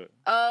Nova.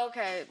 Oh,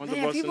 okay.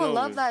 Man, people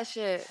love that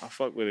shit. I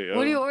fuck with it, yo.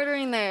 What are you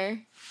ordering there?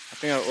 I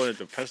think I ordered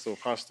the pesto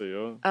pasta,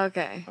 yo.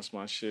 Okay. That's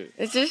my shit.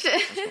 It's your shit?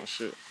 That's my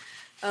shit.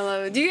 I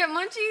love it. Do you get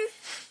munchies?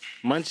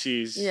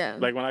 Munchies? Yeah.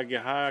 Like when I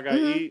get high, I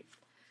gotta eat?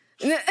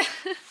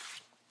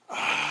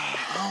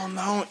 I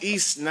don't eat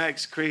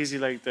snacks crazy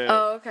like that.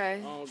 Oh, okay.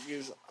 I don't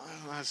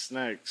have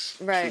snacks.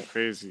 Right. Too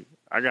crazy.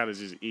 I gotta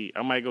just eat.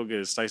 I might go get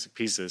a slice of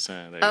pizza or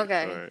something. Like,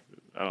 okay. Or,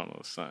 I don't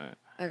know, something.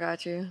 I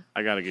got you.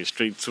 I gotta get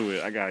straight to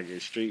it. I gotta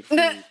get straight food.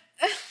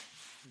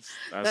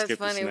 That's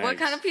funny. What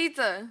kind of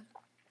pizza?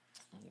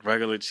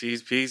 Regular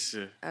cheese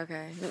pizza.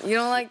 Okay. You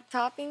don't like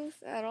toppings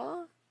at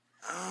all?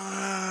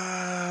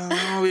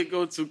 I don't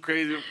go too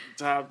crazy with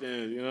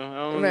toppings, you know? I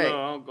don't know.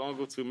 I don't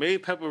go too.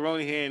 Maybe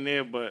pepperoni here and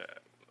there, but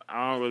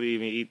I don't really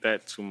even eat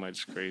that too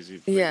much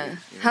crazy. Yeah. You know?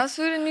 How's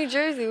food in New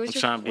Jersey? I'm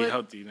trying to be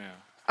healthy now.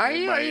 Are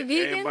you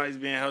vegan? Everybody's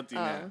being healthy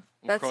now.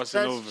 That's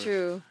over.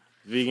 True.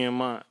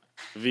 Vegan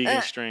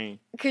strain.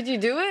 Could you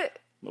do it?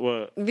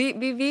 What? Be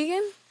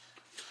vegan?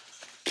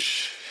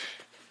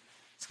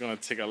 It's gonna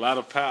take a lot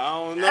of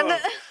power. I don't know.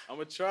 I'm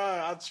gonna try.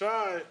 I'll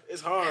try.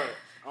 It's hard.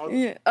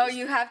 Yeah. Oh,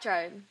 you have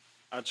tried.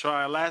 I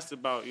tried. It lasted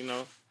about,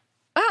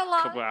 how long?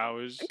 A couple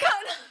hours.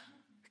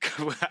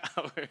 Couple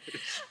hours.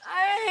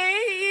 I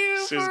hate you.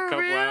 Just for a couple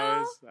real?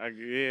 hours.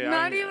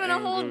 Not even a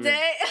whole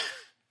day.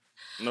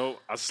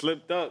 Nope. I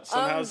slipped up.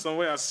 Somehow, some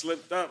way I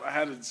slipped up. I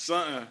had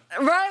something.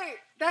 Right.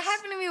 That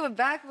happened to me with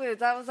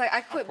backwoods. I was like,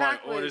 I quit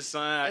backwoods. I ordered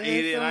something. I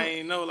ate it and I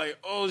ain't know. Like,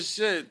 oh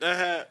shit.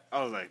 I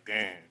was like,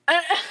 damn.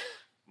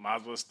 Might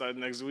as well start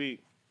next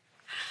week.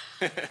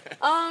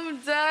 I'm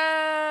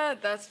dead.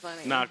 That's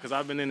funny. Nah, because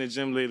I've been in the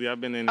gym lately.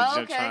 I've been in the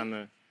gym trying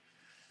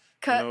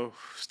to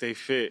stay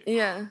fit.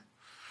 Yeah.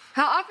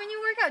 How often you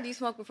work out? Do you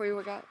smoke before you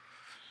work out?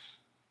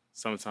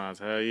 Sometimes.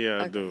 Hell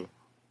yeah, I do.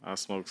 I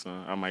smoke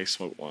some. I might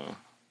smoke one.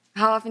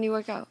 How often do you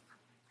work out?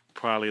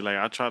 Probably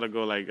I try to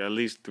go at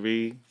least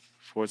 3-4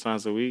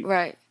 times a week.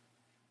 Right.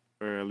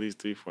 Or at least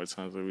 3-4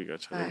 times a week I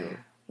try to go.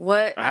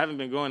 What? I haven't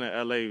been going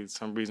to LA for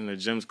some reason. The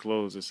gym's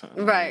closed or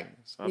something. Right.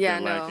 So I've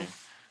been lacking.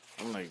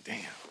 I'm like, damn.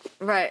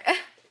 Right.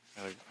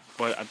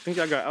 But I think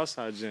I got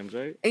outside gyms,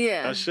 right?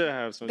 Yeah. I should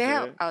have some. They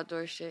have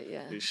outdoor shit,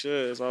 yeah. They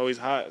should. It's always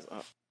hot.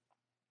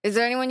 Is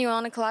there anyone you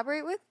want to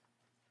collaborate with?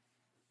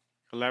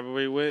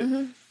 Collaborate with?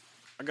 Mm-hmm.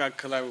 I got to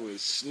collaborate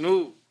with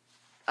Snoop.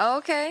 Oh,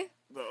 okay.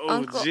 The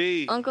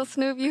OG. Uncle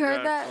Snoop, you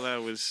heard that?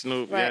 Collab with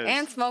Snoop, right. Yes.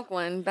 And Smoke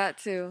One, that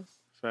too.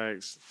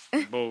 Facts.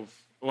 Both.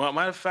 Well,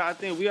 matter of fact, I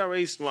think we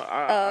already smoked.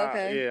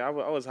 Okay. I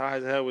was high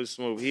as hell with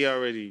Smoke. He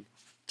already,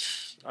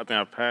 I think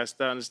I passed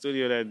out in the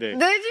studio that day.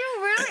 Did you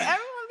really?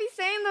 Everyone be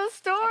saying those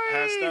stories. I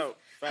passed out.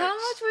 Facts. How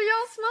much were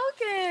y'all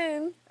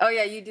smoking? Oh,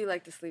 yeah, you do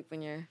like to sleep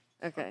when you're,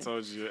 okay. I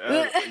told you.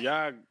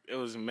 Y'all, it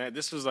was mad.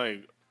 This was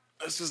like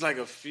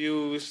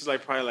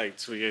probably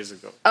 2 years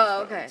ago.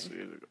 Oh, okay. 2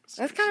 years ago.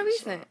 That's kind of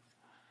recent.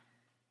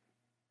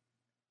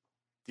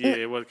 Yeah,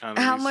 it was kind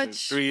of how recent.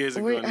 much 3 years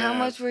ago. How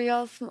much were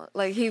y'all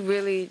smoking? He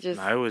really just...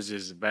 Nah, it was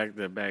just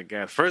back-to-back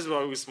gas. First of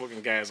all, we were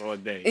smoking gas all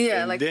day.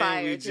 Yeah, and then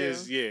fire, we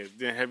too.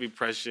 then heavy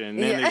pressure. And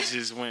then it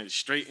just went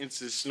straight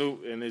into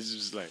Snoop. And it's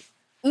just like,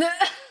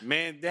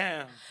 man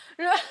down.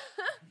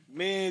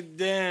 Man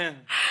down.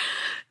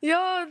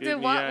 Yo,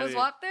 was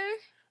WAP there?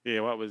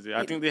 Yeah, WAP was there.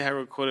 I think they had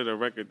recorded a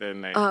record that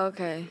night. Oh,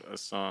 okay. A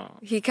song.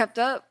 He kept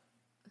up?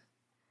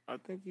 I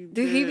think he did.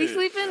 Did he be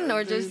sleeping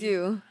or just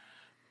you?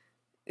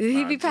 Did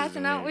he be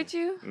passing out with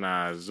you?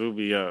 Nah, Zoo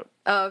be up.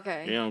 Oh,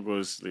 okay. He don't go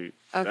to sleep.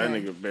 Okay. That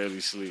nigga barely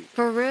sleep.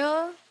 For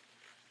real?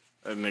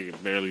 That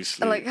nigga barely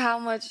sleep. Like how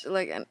much,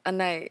 a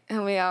night?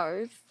 How many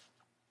hours?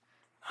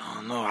 I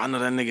don't know. I know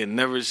that nigga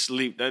never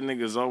sleep. That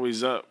nigga's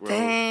always up, bro.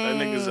 Dang.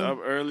 That nigga's up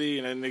early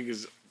and that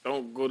nigga's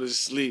don't go to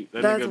sleep.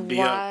 That's nigga be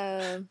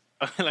wild.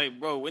 up. Like,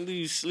 bro, when do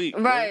you sleep?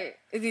 Right.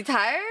 Bro? Is he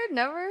tired?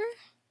 Never?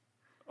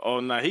 Oh,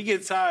 nah. He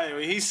get tired.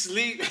 When he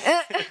sleep,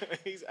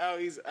 he's out.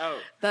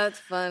 That's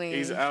funny.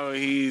 He's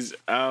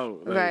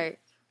out. Like, right.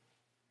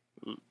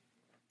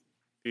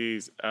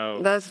 He's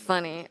out. That's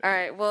funny. All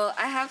right. Well,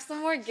 I have some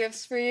more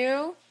gifts for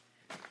you.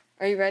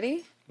 Are you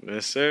ready?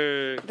 Yes,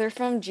 sir. They're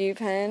from G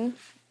Pen.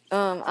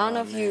 I don't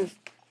know if you're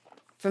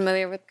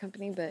familiar with the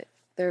company, but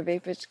they're a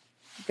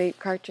vape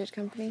cartridge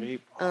company.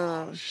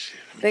 Shit.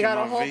 They got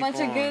a whole bunch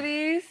of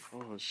goodies.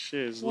 Oh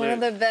shit, it's One lit. of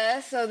the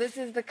best. So this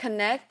is the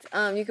Connect.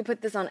 You could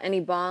put this on any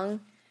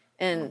bong,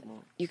 and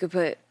you could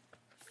put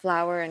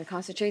flour and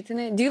concentrates in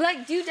it. Do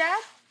you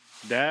dab?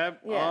 Dab?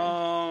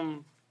 Yeah.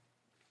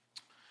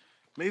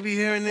 Maybe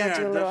here and there. Got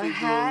I you a little definitely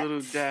hat. do a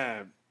little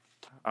dab.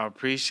 I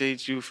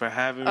appreciate you for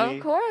having me.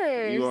 Of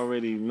course. You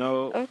already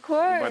know. Of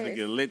course. We're about to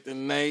get lit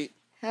tonight.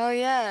 Hell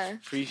yeah.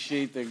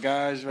 Appreciate the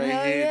guys right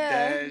Hell here.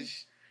 yeah.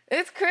 Dash.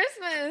 It's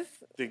Christmas.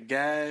 The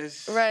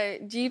guys.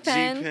 Right.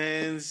 G-Pen.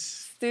 G-Pens.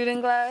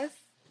 Student glass.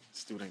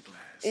 Student glass.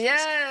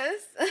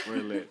 Yes. We're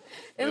lit.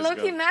 It Let's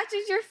low-key go.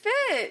 matches your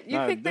fit. You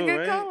picked a good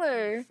right?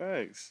 color.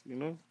 Facts, you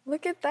know?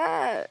 Look at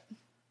that.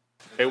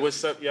 Hey,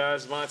 what's up, y'all?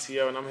 It's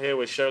Montio, and I'm here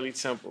with Shirley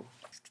Temple.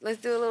 Let's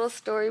do a little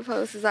story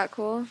post. Is that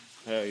cool?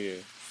 Hell yeah.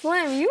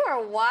 Slim, you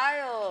are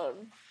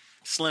wild.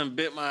 Slim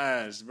bit my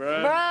ass,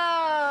 bro.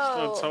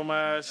 Bro. Slim tore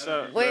my ass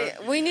up. Wait,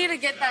 we need to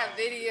get that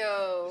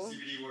video.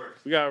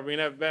 We gotta bring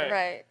that back.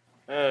 Right.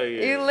 Hell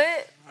yeah. You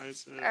lit? All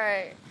All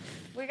right.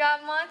 We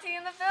got Monty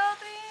in the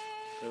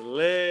building.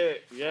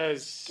 Lit.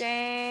 Yes.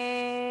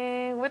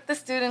 Gang. With the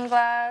student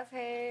glass.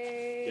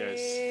 Hey.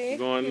 Yes.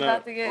 Going He's up.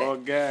 about to get... All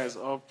gas,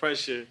 all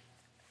pressure.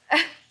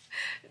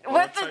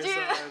 What all the types juice?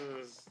 of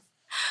items.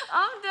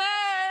 I'm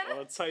dead.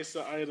 All types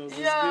of items. Let's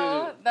Yo,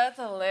 get it. that's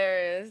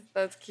hilarious.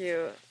 That's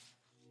cute.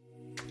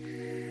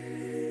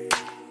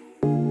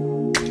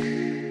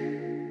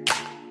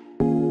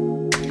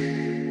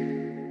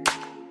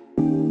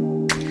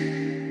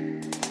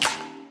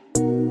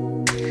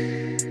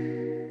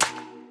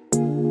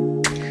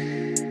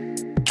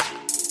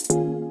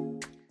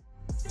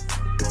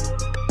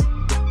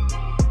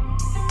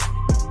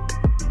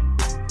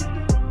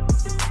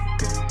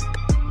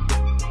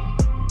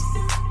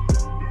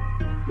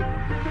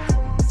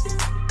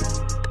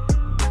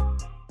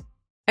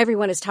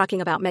 Everyone is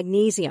talking about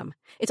magnesium.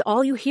 It's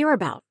all you hear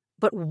about.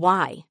 But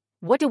why?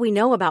 What do we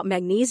know about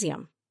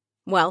magnesium?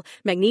 Well,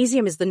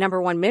 magnesium is the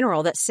 #1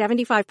 mineral that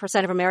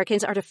 75% of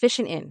Americans are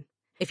deficient in.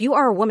 If you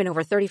are a woman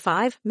over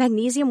 35,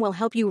 magnesium will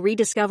help you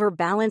rediscover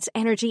balance,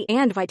 energy,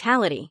 and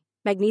vitality.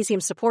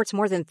 Magnesium supports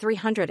more than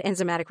 300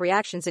 enzymatic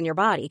reactions in your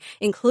body,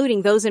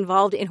 including those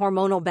involved in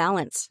hormonal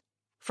balance.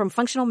 From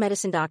functional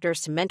medicine doctors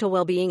to mental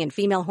well-being and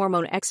female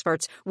hormone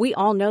experts, we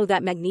all know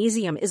that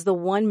magnesium is the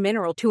one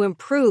mineral to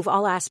improve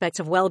all aspects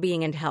of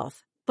well-being and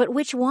health. But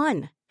which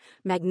one?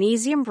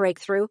 Magnesium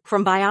Breakthrough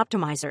from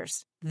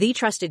Bioptimizers, the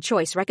trusted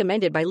choice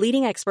recommended by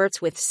leading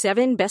experts with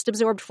 7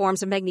 best-absorbed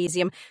forms of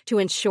magnesium to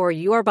ensure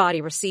your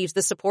body receives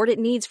the support it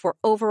needs for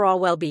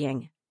overall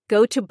well-being.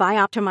 Go to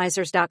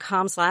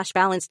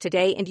bioptimizers.com/balance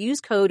today and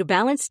use code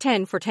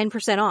BALANCE10 for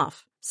 10%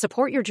 off.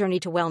 Support your journey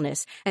to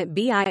wellness at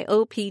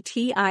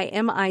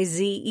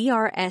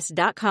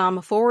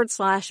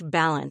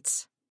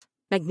bioptimizers.com/balance.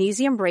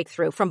 Magnesium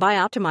Breakthrough from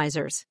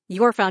Bioptimizers,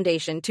 your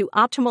foundation to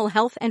optimal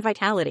health and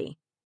vitality.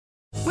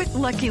 With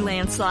Lucky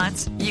Land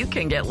Slots, you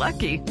can get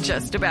lucky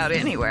just about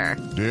anywhere.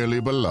 Dearly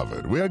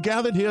beloved, we are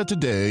gathered here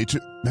today to...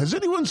 Has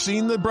anyone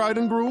seen the bride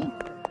and groom?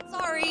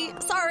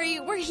 Sorry,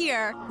 we're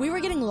here. We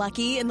were getting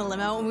lucky in the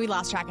limo and we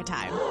lost track of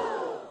time.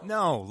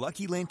 No,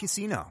 Lucky Land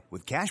Casino,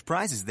 with cash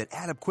prizes that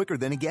add up quicker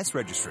than a guest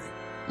registry.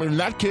 In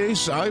that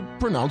case, I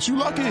pronounce you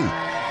lucky.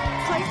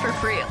 Play for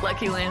free at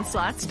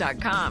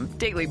LuckyLandSlots.com.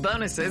 Daily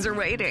bonuses are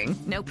waiting.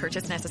 No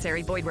purchase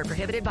necessary. Void where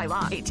prohibited by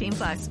law.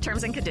 18+.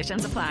 Terms and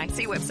conditions apply.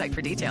 See website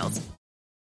for details.